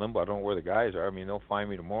just out in limbo. I don't know where the guys are. I mean, they'll find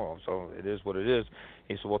me tomorrow. So it is what it is.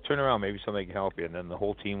 He said, well, turn around. Maybe somebody can help you. And then the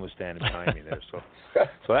whole team was standing behind me there. So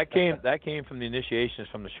that came from the initiations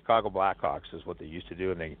from the Chicago Blackhawks is what they used to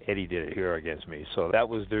do, and Eddie did it here against me. So that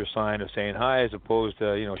was their sign of saying hi, as opposed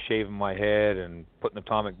to, shaving my head and putting an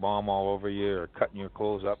atomic bomb all over you or cutting your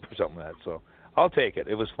clothes up or something like that. So I'll take it.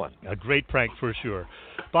 It was fun. A great prank for sure.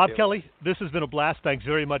 Bob Kelly, this has been a blast. Thanks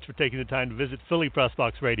very much for taking the time to visit Philly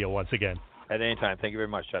Pressbox Radio once again. At any time. Thank you very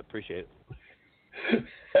much, Chet. Appreciate it.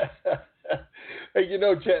 Hey,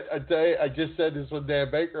 Chet, I tell you, I just said this with Dan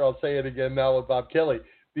Baker. I'll say it again now with Bob Kelly.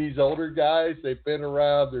 These older guys, they've been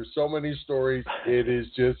around. There's so many stories. It is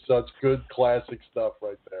just such good classic stuff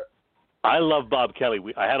right there. I love Bob Kelly.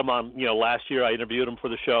 I had him on, last year. I interviewed him for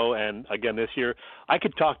the show, and again this year. I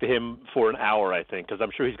could talk to him for an hour, I think, because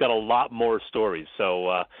I'm sure he's got a lot more stories.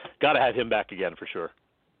 So got to have him back again for sure.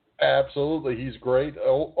 Absolutely. He's great.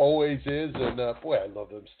 Always is. And, boy, I love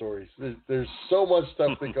them stories. There's so much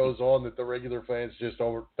stuff that goes on that the regular fans just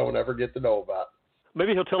don't ever get to know about.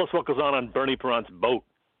 Maybe he'll tell us what goes on Bernie Perrant's boat.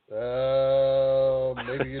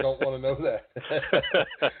 Maybe you don't want to know that.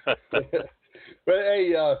 But,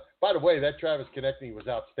 hey, by the way, that Travis Konechny was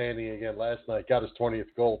outstanding again last night. Got his 20th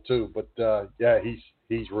goal, too. But,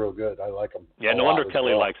 he's real good. I like him. Yeah, no wonder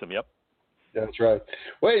Kelly likes him, yep. That's right.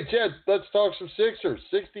 Wait, Jed, let's talk some Sixers.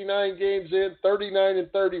 69 games in,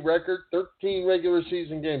 39-30 record, 13 regular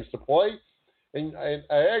season games to play. And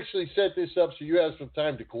I actually set this up so you have some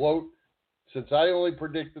time to gloat, since I only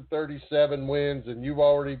predicted 37 wins and you've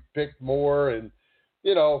already picked more. And,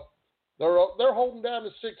 they're holding down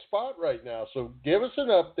the sixth spot right now. So give us an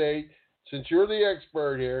update. Since you're the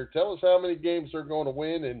expert here, tell us how many games they're going to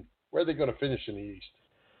win and where they're going to finish in the East.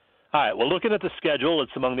 All right, well, looking at the schedule,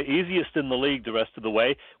 it's among the easiest in the league the rest of the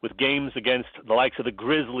way, with games against the likes of the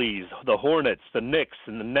Grizzlies, the Hornets, the Knicks,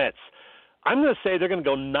 and the Nets. I'm going to say they're going to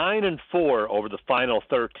go 9-4 over the final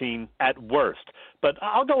 13 at worst. But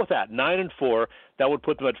I'll go with that, 9-4. That would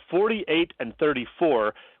put them at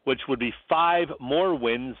 48-34, which would be 5 more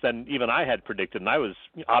wins than even I had predicted, and I was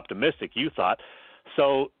optimistic, you thought.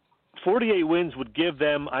 So 48 wins would give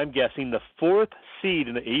them, I'm guessing, the 4th seed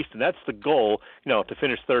in the East, and that's the goal, to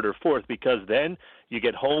finish 3rd or 4th, because then you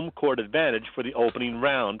get home court advantage for the opening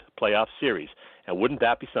round playoff series. And wouldn't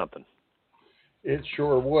that be something? It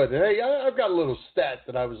sure would. Hey, I've got a little stat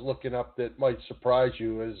that I was looking up that might surprise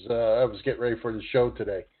you as I was getting ready for the show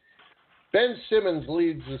today. Ben Simmons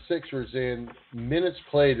leads the Sixers in minutes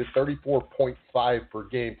played at 34.5 per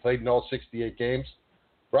game, played in all 68 games.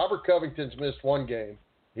 Robert Covington's missed 1 game.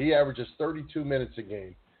 He averages 32 minutes a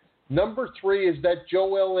game. Number 3 is that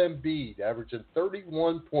Joel Embiid, averaging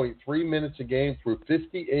 31.3 minutes a game through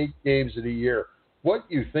 58 games in a year. What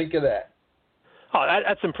do you think of that? Oh,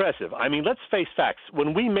 that's impressive. I mean, let's face facts.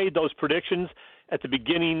 When we made those predictions at the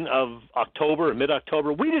beginning of October or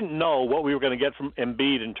mid-October, we didn't know what we were going to get from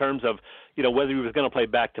Embiid in terms of, whether he was going to play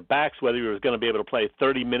back-to-backs, whether he was going to be able to play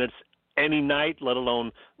 30 minutes any night, let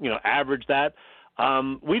alone, average that.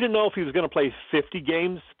 We didn't know if he was going to play 50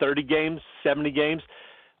 games, 30 games, 70 games.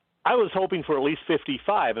 I was hoping for at least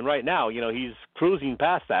 55, and right now, he's cruising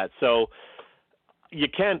past that. So you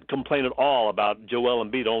can't complain at all about Joel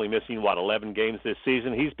Embiid only missing, 11 games this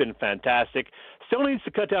season. He's been fantastic. Still needs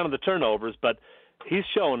to cut down on the turnovers, but he's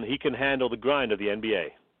shown he can handle the grind of the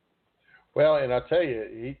NBA. Well, and I'll tell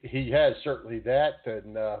you, he has certainly that.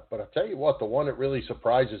 And but I'll tell you what, the one that really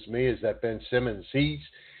surprises me is that Ben Simmons.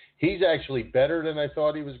 He's actually better than I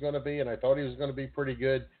thought he was going to be, and I thought he was going to be pretty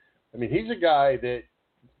good. I mean, he's a guy that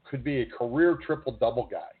could be a career triple-double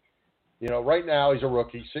guy. Right now he's a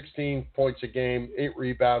rookie, 16 points a game, 8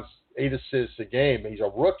 rebounds, 8 assists a game. He's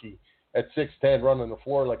a rookie at 6'10", running the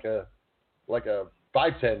floor like a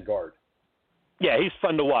 5'10" guard. Yeah, he's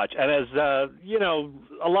fun to watch. And as,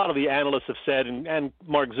 a lot of the analysts have said, and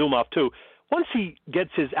Mark Zumoff too, once he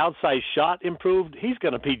gets his outside shot improved, he's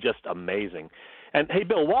going to be just amazing. And, hey,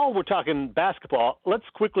 Bill, while we're talking basketball, let's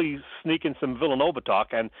quickly sneak in some Villanova talk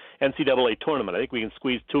and NCAA tournament. I think we can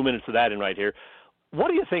squeeze 2 minutes of that in right here. What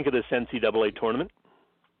do you think of this NCAA tournament?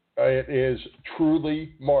 It is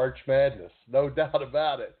truly March Madness, no doubt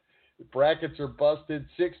about it. The brackets are busted,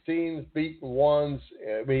 6 teams beating 1s.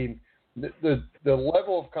 I mean, the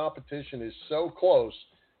level of competition is so close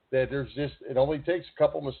that it only takes a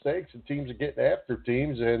couple mistakes and teams are getting after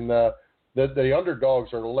teams, and the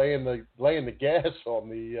underdogs are laying the gas on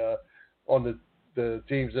the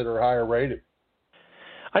teams that are higher rated.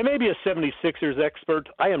 I may be a 76ers expert.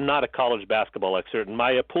 I am not a college basketball expert, and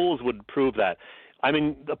my pools would prove that. I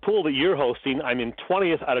mean, the pool that you're hosting, I'm in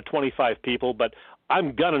 20th out of 25 people, but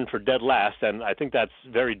I'm gunning for dead last, and I think that's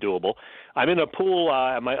very doable. I'm in a pool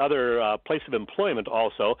at my other place of employment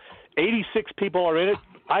also. 86 people are in it.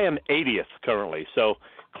 I am 80th currently, so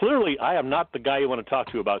clearly I am not the guy you want to talk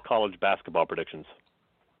to about college basketball predictions.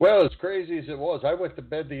 Well, as crazy as it was, I went to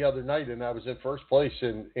bed the other night and I was in first place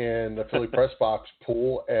in the Philly Pressbox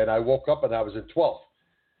pool, and I woke up and I was in 12th.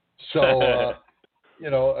 So,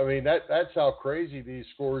 I mean, that's how crazy these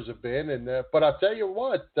scores have been. And but I'll tell you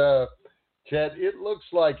what, Chad, it looks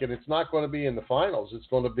like, and it's not going to be in the finals. It's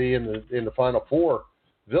going to be in the Final Four.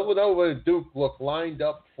 Villanova and Duke look lined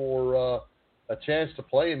up for a chance to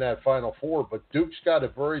play in that Final Four, but Duke's got a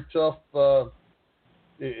very tough.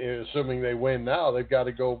 Assuming they win now, they've got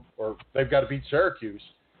to beat Syracuse,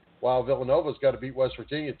 while Villanova's got to beat West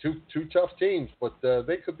Virginia. Two tough teams, but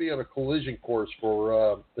they could be on a collision course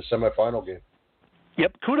for the semifinal game.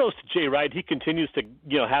 Yep, kudos to Jay Wright. He continues to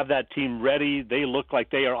have that team ready. They look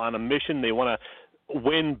like they are on a mission. They want to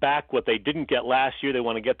win back what they didn't get last year. They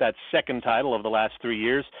want to get that second title of the last 3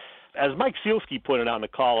 years. As Mike Sealski pointed out in a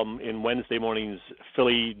column in Wednesday morning's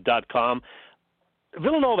Philly.com,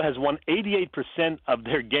 Villanova has won 88% of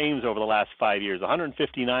their games over the last 5 years,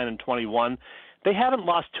 159-21. They haven't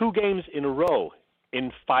lost 2 games in a row in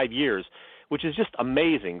 5 years, which is just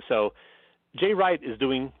amazing. So Jay Wright is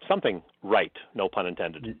doing something right, no pun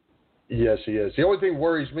intended. Yes, he is. The only thing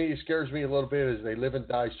scares me a little bit is they live and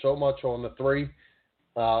die so much on the 3,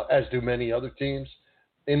 as do many other teams.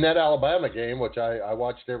 In that Alabama game, which I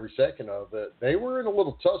watched every second of, they were in a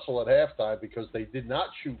little tussle at halftime because they did not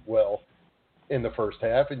shoot well in the first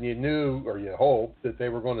half, and you knew, or you hoped, that they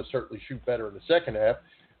were going to certainly shoot better in the second half.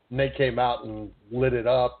 And they came out and lit it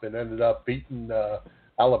up and ended up beating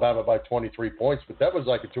Alabama by 23 points. But that was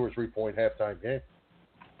like a 2 or 3 point halftime game.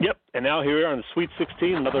 Yep, and now here we are in the Sweet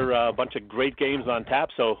 16, another bunch of great games on tap.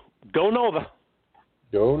 So Go Nova.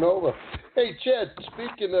 Go Nova. Hey, Chet,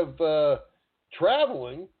 speaking of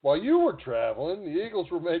traveling, while you were traveling, the Eagles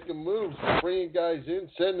were making moves, bringing guys in,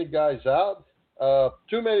 sending guys out.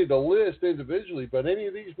 Too many to list individually, but any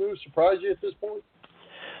of these moves surprise you at this point?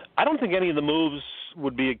 I don't think any of the moves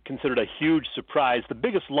would be considered a huge surprise. The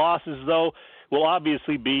biggest losses, though, will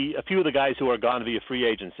obviously be a few of the guys who are gone via free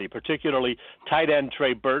agency, particularly tight end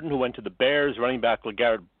Trey Burton, who went to the Bears, running back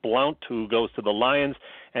LeGarrette Blount, who goes to the Lions,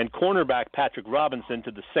 and cornerback Patrick Robinson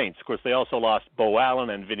to the Saints. Of course, they also lost Bo Allen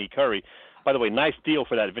and Vinnie Curry. By the way, nice deal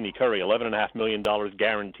for that Vinnie Curry, $11.5 million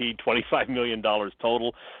guaranteed, $25 million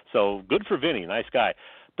total. So good for Vinnie, nice guy.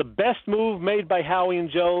 The best move made by Howie and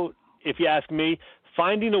Joe, if you ask me,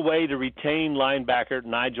 finding a way to retain linebacker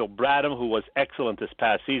Nigel Bradham, who was excellent this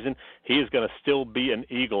past season. He is going to still be an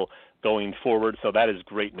Eagle going forward, so that is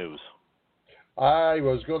great news. I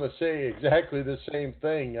was going to say exactly the same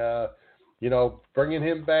thing. Bringing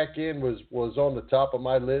him back in was on the top of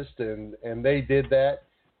my list, and they did that.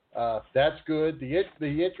 That's good.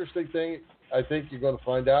 The interesting thing I think you're going to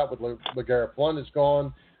find out with LeGarrette Blount is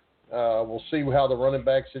gone. We'll see how the running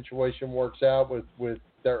back situation works out with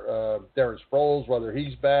Darren Sproles, whether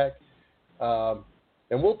he's back. And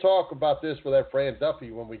we'll talk about this with that Fran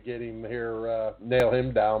Duffy when we get him here, nail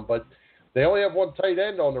him down. But they only have one tight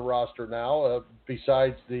end on the roster now,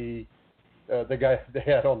 besides the guy they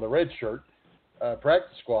had on the red shirt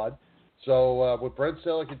practice squad. So with Brent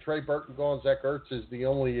Selleck and Trey Burton gone, Zach Ertz is the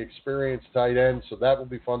only experienced tight end, so that will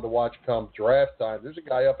be fun to watch come draft time. There's a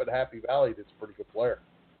guy up at Happy Valley that's a pretty good player.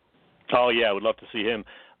 Oh, yeah, I would love to see him.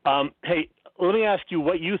 Hey, let me ask you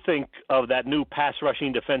what you think of that new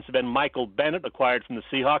pass-rushing defensive end, Michael Bennett, acquired from the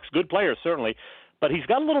Seahawks. Good player, certainly, but he's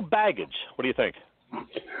got a little baggage. What do you think?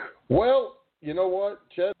 Well, you know what,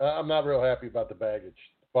 Chet? I'm not real happy about the baggage,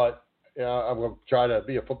 but I'm going to try to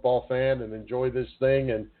be a football fan and enjoy this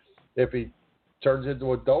thing, and if he turns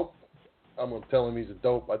into a dope, I'm going to tell him he's a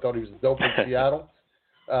dope. I thought he was a dope in Seattle.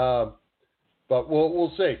 But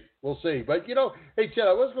we'll see. We'll see. But, hey, Chet,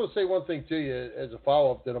 I was going to say one thing to you as a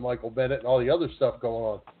follow-up to the Michael Bennett and all the other stuff going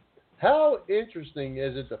on. How interesting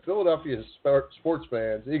is it that Philadelphia sports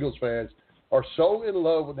fans, Eagles fans, are so in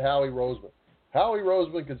love with Howie Roseman? Howie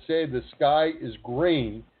Roseman can say the sky is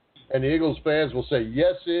green, and the Eagles fans will say,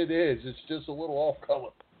 yes, it is. It's just a little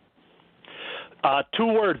off-color. 2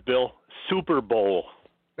 words, Bill. Super Bowl.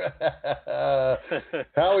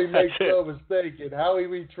 Howie makes no mistake, and Howie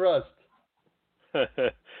we trust.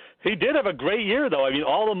 He did have a great year, though. I mean,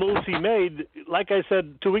 all the moves he made, like I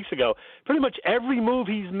said 2 weeks ago, pretty much every move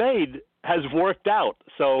he's made has worked out.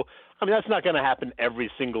 So, I mean, that's not going to happen every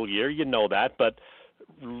single year. You know that. But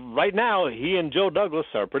right now, he and Joe Douglas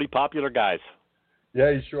are pretty popular guys. Yeah,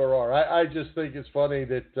 you sure are. I just think it's funny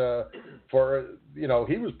that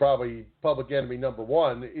he was probably public enemy number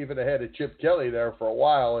one, even ahead of Chip Kelly there for a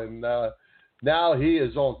while, and now he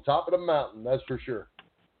is on top of the mountain, that's for sure.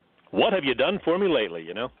 What have you done for me lately,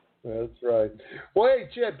 That's right. Well, hey,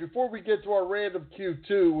 Chad, before we get to our random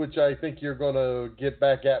Q2, which I think you're going to get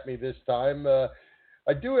back at me this time,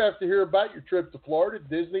 I do have to hear about your trip to Florida,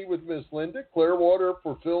 Disney with Miss Linda, Clearwater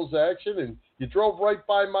for Phil's action, and you drove right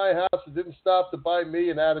by my house and didn't stop to buy me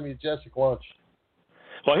and Adam and Jessica lunch.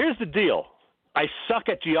 Well, here's the deal. I suck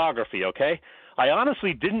at geography, okay? I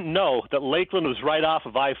honestly didn't know that Lakeland was right off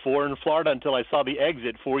of I-4 in Florida until I saw the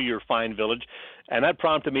exit for your fine village, and that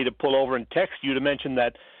prompted me to pull over and text you to mention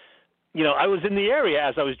that, I was in the area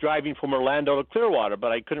as I was driving from Orlando to Clearwater,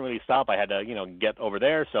 but I couldn't really stop. I had to, get over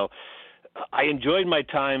there, so I enjoyed my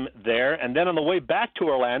time there, and then on the way back to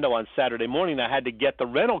Orlando on Saturday morning, I had to get the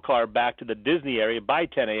rental car back to the Disney area by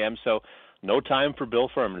 10 a.m., so no time for Bill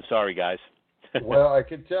Furman. Sorry, guys. Well, I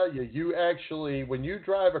can tell you, you actually, when you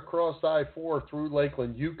drive across I-4 through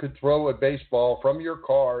Lakeland, you could throw a baseball from your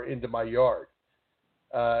car into my yard.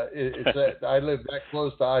 I live that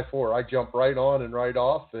close to I-4. I jump right on and right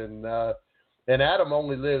off, and Adam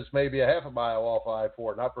only lives maybe a half a mile off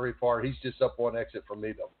I-4, not very far. He's just up one exit from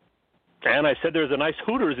me, though. And I said there's a nice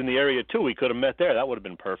Hooters in the area, too. We could have met there. That would have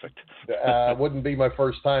been perfect. Wouldn't be my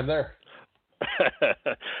first time there.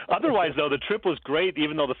 Otherwise, though, the trip was great,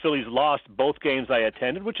 even though the Phillies lost both games I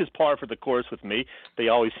attended, which is par for the course with me. They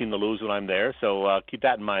always seem to lose when I'm there, so keep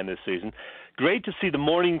that in mind this season. Great to see the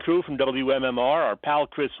morning crew from WMMR, our pal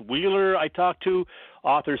Chris Wheeler I talked to,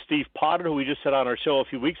 author Steve Potter, who we just had on our show a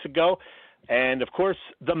few weeks ago, and, of course,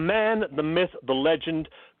 the man, the myth, the legend,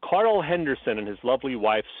 Carl Henderson and his lovely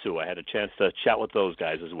wife, Sue. I had a chance to chat with those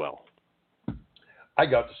guys as well. I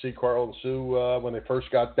got to see Carl and Sue when they first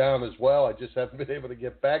got down as well. I just haven't been able to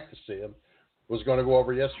get back to see them. Was going to go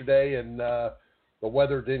over yesterday, and the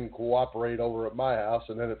weather didn't cooperate over at my house,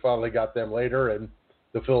 and then it finally got them later. And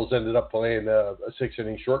the Phils ended up playing a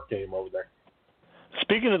 6-inning short game over there.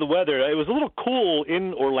 Speaking of the weather, it was a little cool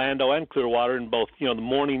in Orlando and Clearwater in both, the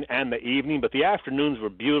morning and the evening, but the afternoons were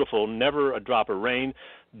beautiful, never a drop of rain.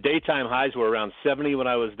 Daytime highs were around 70 when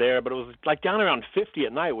I was there, but it was like down around 50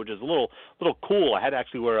 at night, which is a little cool. I had to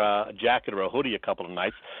actually wear a jacket or a hoodie a couple of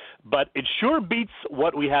nights, but it sure beats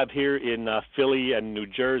what we have here in Philly and New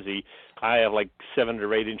Jersey. I have like 7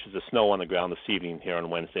 to 8 inches of snow on the ground this evening here on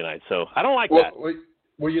Wednesday night, so I don't like that.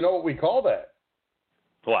 Well, you know what we call that?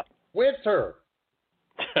 What? Winter.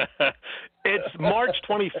 It's March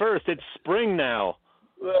 21st. It's spring now.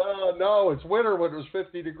 No, it's winter when it was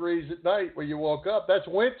 50 degrees at night when you woke up. That's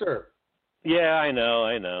winter. Yeah, I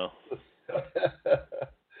know.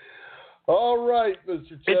 All right,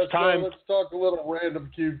 Mr. It's time. Let's talk a little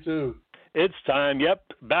random Q2. It's time. Yep.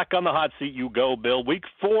 Back on the hot seat you go, Bill. Week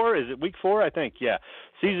 4. Is it week 4? I think. Yeah.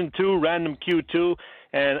 Season 2, Random Q2.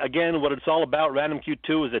 And again, what it's all about, Random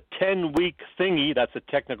Q2, is a 10-week thingy. That's a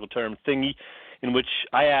technical term, thingy, in which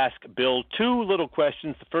I ask Bill 2 little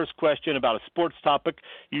questions. The first question about a sports topic,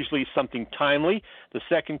 usually something timely. The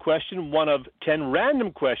second question, one of 10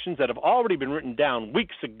 random questions that have already been written down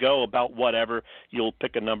weeks ago about whatever. You'll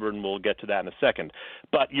pick a number, and we'll get to that in a second.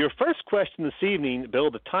 But your first question this evening,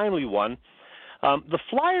 Bill, the timely one, the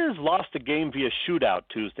Flyers lost a game via shootout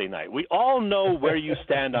Tuesday night. We all know where you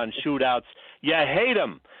stand on shootouts. You hate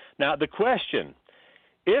them. Now, the question,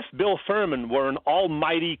 if Bill Furman were an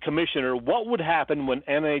almighty commissioner, what would happen when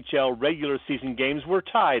NHL regular season games were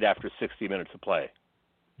tied after 60 minutes of play?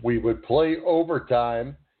 We would play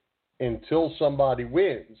overtime until somebody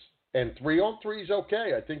wins. And 3-on-3 is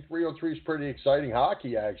okay. I think 3-on-3 is pretty exciting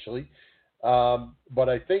hockey, actually. But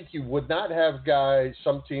I think you would not have guys,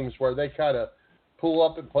 some teams where they kind of pull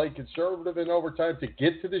up and play conservative in overtime to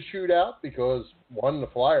get to the shootout because, one, the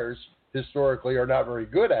Flyers historically are not very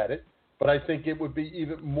good at it. But I think it would be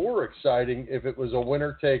even more exciting if it was a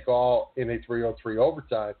winner-take-all in a 3-on-3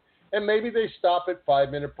 overtime. And maybe they stop at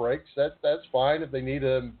 5-minute breaks. That's fine if they need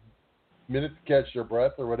a minute to catch their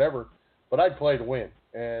breath or whatever. But I'd play to win.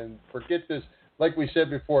 And forget this. Like we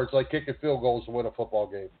said before, it's like kicking field goals to win a football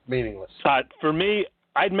game. Meaningless. For me,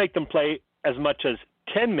 I'd make them play as much as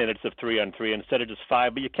 10 minutes of 3-on-3 instead of just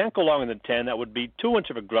 5. But you can't go longer than 10. That would be too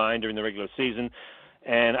much of a grind during the regular season.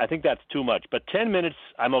 And I think that's too much. But 10 minutes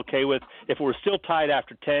I'm okay with. If we're still tied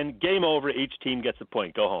after 10, game over, each team gets a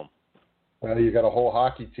point. Go home. Well, you got a whole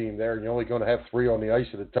hockey team there, and you're only going to have 3 on the ice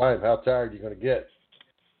at a time. How tired are you going to get?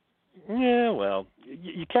 Yeah, well,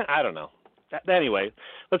 you can't. I don't know. Anyway,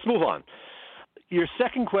 let's move on. Your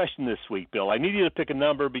second question this week, Bill, I need you to pick a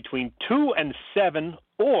number between 2 and 7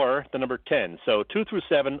 or the number 10. So 2 through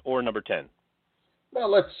 7 or number 10. Well,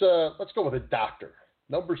 let's go with a doctor.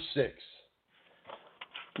 Number 6.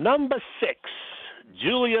 Number 6,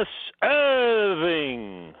 Julius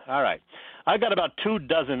Erving. All right. I got about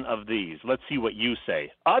 24 of these. Let's see what you say.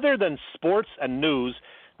 Other than sports and news,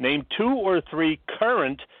 name 2 or 3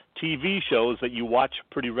 current TV shows that you watch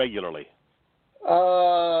pretty regularly.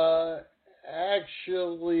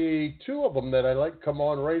 Actually, 2 of them that I like come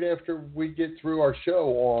on right after we get through our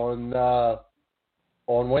show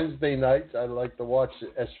on Wednesday nights. I like to watch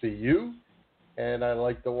SVU, and I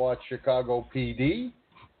like to watch Chicago PD.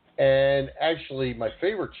 And actually, my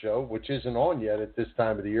favorite show, which isn't on yet at this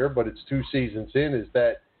time of the year, but it's 2 seasons in, is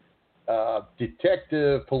that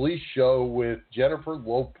detective police show with Jennifer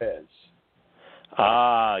Lopez.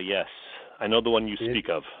 Ah, yes. I know the one you speak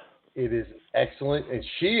of. It is excellent, and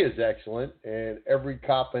she is excellent, and every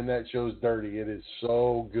cop in that show is dirty. It is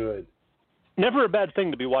so good. Never a bad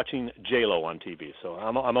thing to be watching J-Lo on TV, so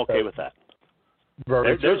I'm okay with that.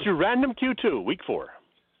 There's your random Q2, week 4.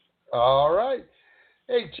 All right.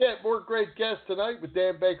 Hey, Chet, more great guests tonight with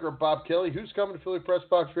Dan Baker and Bob Kelly. Who's coming to Philly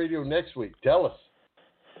Pressbox Radio next week? Tell us.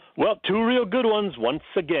 Well, 2 real good ones once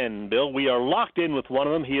again, Bill. We are locked in with one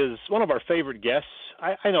of them. He is one of our favorite guests.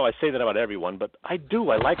 I know I say that about everyone, but I do.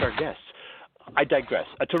 I like our guests. I digress.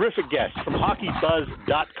 A terrific guest from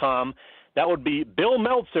HockeyBuzz.com. That would be Bill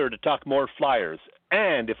Meltzer to talk more Flyers.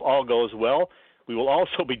 And if all goes well, we will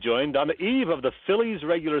also be joined on the eve of the Phillies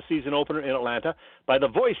regular season opener in Atlanta by the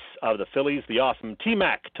voice of the Phillies, the awesome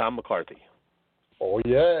T-Mac, Tom McCarthy. Oh,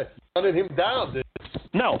 yeah. You hunted him down, didn't you?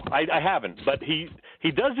 No, I haven't. But he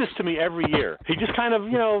does this to me every year. He just kind of,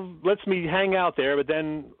 lets me hang out there, but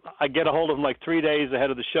then I get a hold of him like 3 days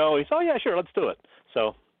ahead of the show. He says, oh, yeah, sure, let's do it.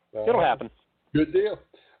 So it'll happen. Good deal.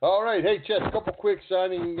 All right. Hey, Chet, a couple quick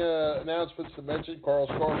signing announcements to mention. Carl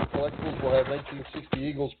Scarman Collectibles will have 1960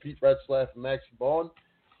 Eagles, Pete Retzlaff, and Maxie Bond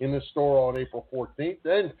in the store on April 14th.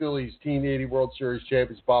 Then Phillies Teen 80 World Series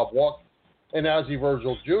champions Bob Walk and Ozzie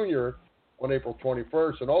Virgil Jr. on April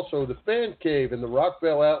 21st. And also the Fan Cave in the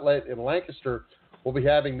Rockville Outlet in Lancaster will be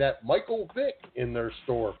having that Michael Vick in their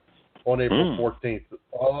store on April 14th.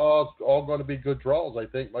 All going to be good draws, I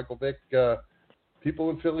think. Michael Vick, people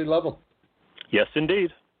in Philly love him. Yes,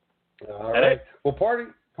 indeed. All right. Well,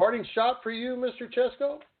 parting shot for you, Mr.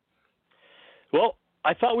 Chesko? Well,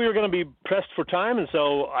 I thought we were going to be pressed for time, and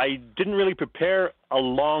so I didn't really prepare a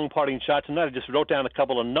long parting shot tonight. I just wrote down a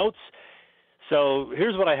couple of notes. So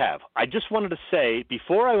here's what I have. I just wanted to say,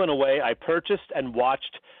 before I went away, I purchased and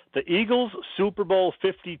watched the Eagles Super Bowl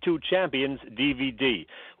 52 Champions DVD,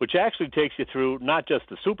 which actually takes you through not just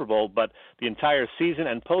the Super Bowl, but the entire season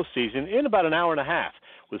and postseason in about an hour and a half,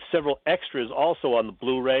 with several extras also on the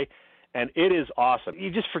Blu-ray. And it is awesome.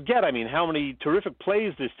 You just forget, how many terrific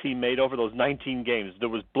plays this team made over those 19 games. There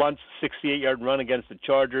was Blunt's 68-yard run against the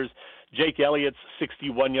Chargers, Jake Elliott's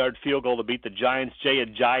 61-yard field goal to beat the Giants, Jay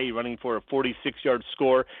Ajayi running for a 46-yard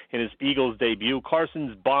score in his Eagles debut,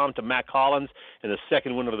 Carson's bomb to Mac Hollins in the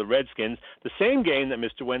second win over the Redskins, the same game that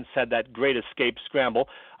Mr. Wentz had that great escape scramble.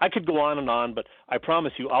 I could go on, but I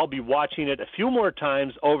promise you I'll be watching it a few more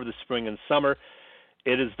times over the spring and summer.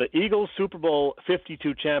 It is the Eagles Super Bowl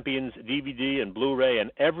 52 Champions DVD and Blu-ray, and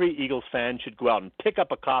every Eagles fan should go out and pick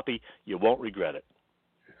up a copy. You won't regret it.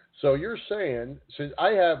 So you're saying, since I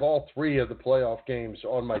have all three of the playoff games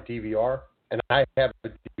on my DVR, and I have a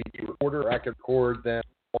DVD recorder, I can record them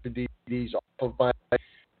all the DVDs off of my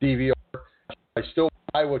DVR. I still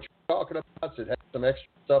buy what you're talking about. So it has some extra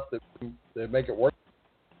stuff that make it work.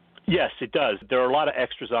 Yes, it does. There are a lot of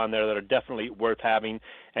extras on there that are definitely worth having,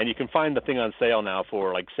 and you can find the thing on sale now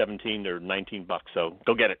for like $17 or $19. So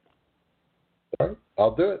go get it. All right,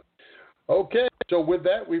 I'll do it. Okay, so with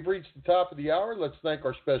that, we've reached the top of the hour. Let's thank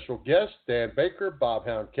our special guests, Dan Baker, Bob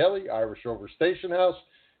Hound Kelly, Irish Rover Station House,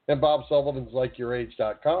 and Bob Sullivan's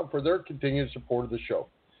LikeYourAge.com for their continued support of the show.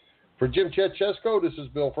 For Jim Chesko, this is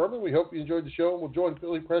Bill Furman. We hope you enjoyed the show, and we'll join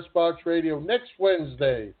Philly Pressbox Radio next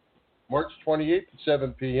Wednesday, March 28th at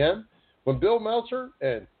 7 p.m., when Bill Meltzer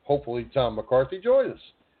and hopefully Tom McCarthy join us.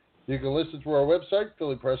 You can listen to our website,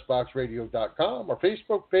 PhillyPressboxRadio.com, our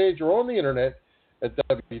Facebook page, or on the internet at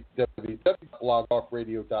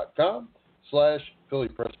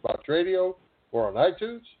www.blogtalkradio.com/PhillyPressboxRadio, or on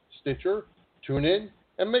iTunes, Stitcher, TuneIn,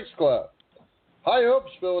 and Mixcloud. High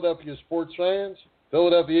hopes, Philadelphia sports fans.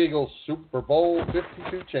 Philadelphia Eagles Super Bowl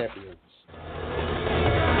 52 champions.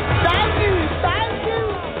 Thank you.